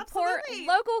Wilmington. Support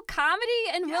local comedy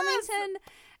in Wilmington.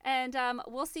 And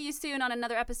we'll see you soon on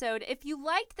another episode. If you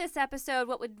liked this episode,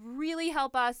 what would really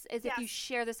help us is if you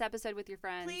share this episode with your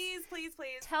friends. Please, please,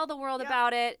 please. Tell the world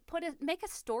about it. Make a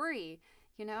story,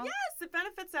 you know? Yes, it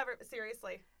benefits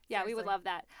seriously. Yeah, we would love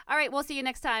that. All right, we'll see you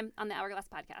next time on the Hourglass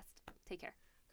Podcast. Take care.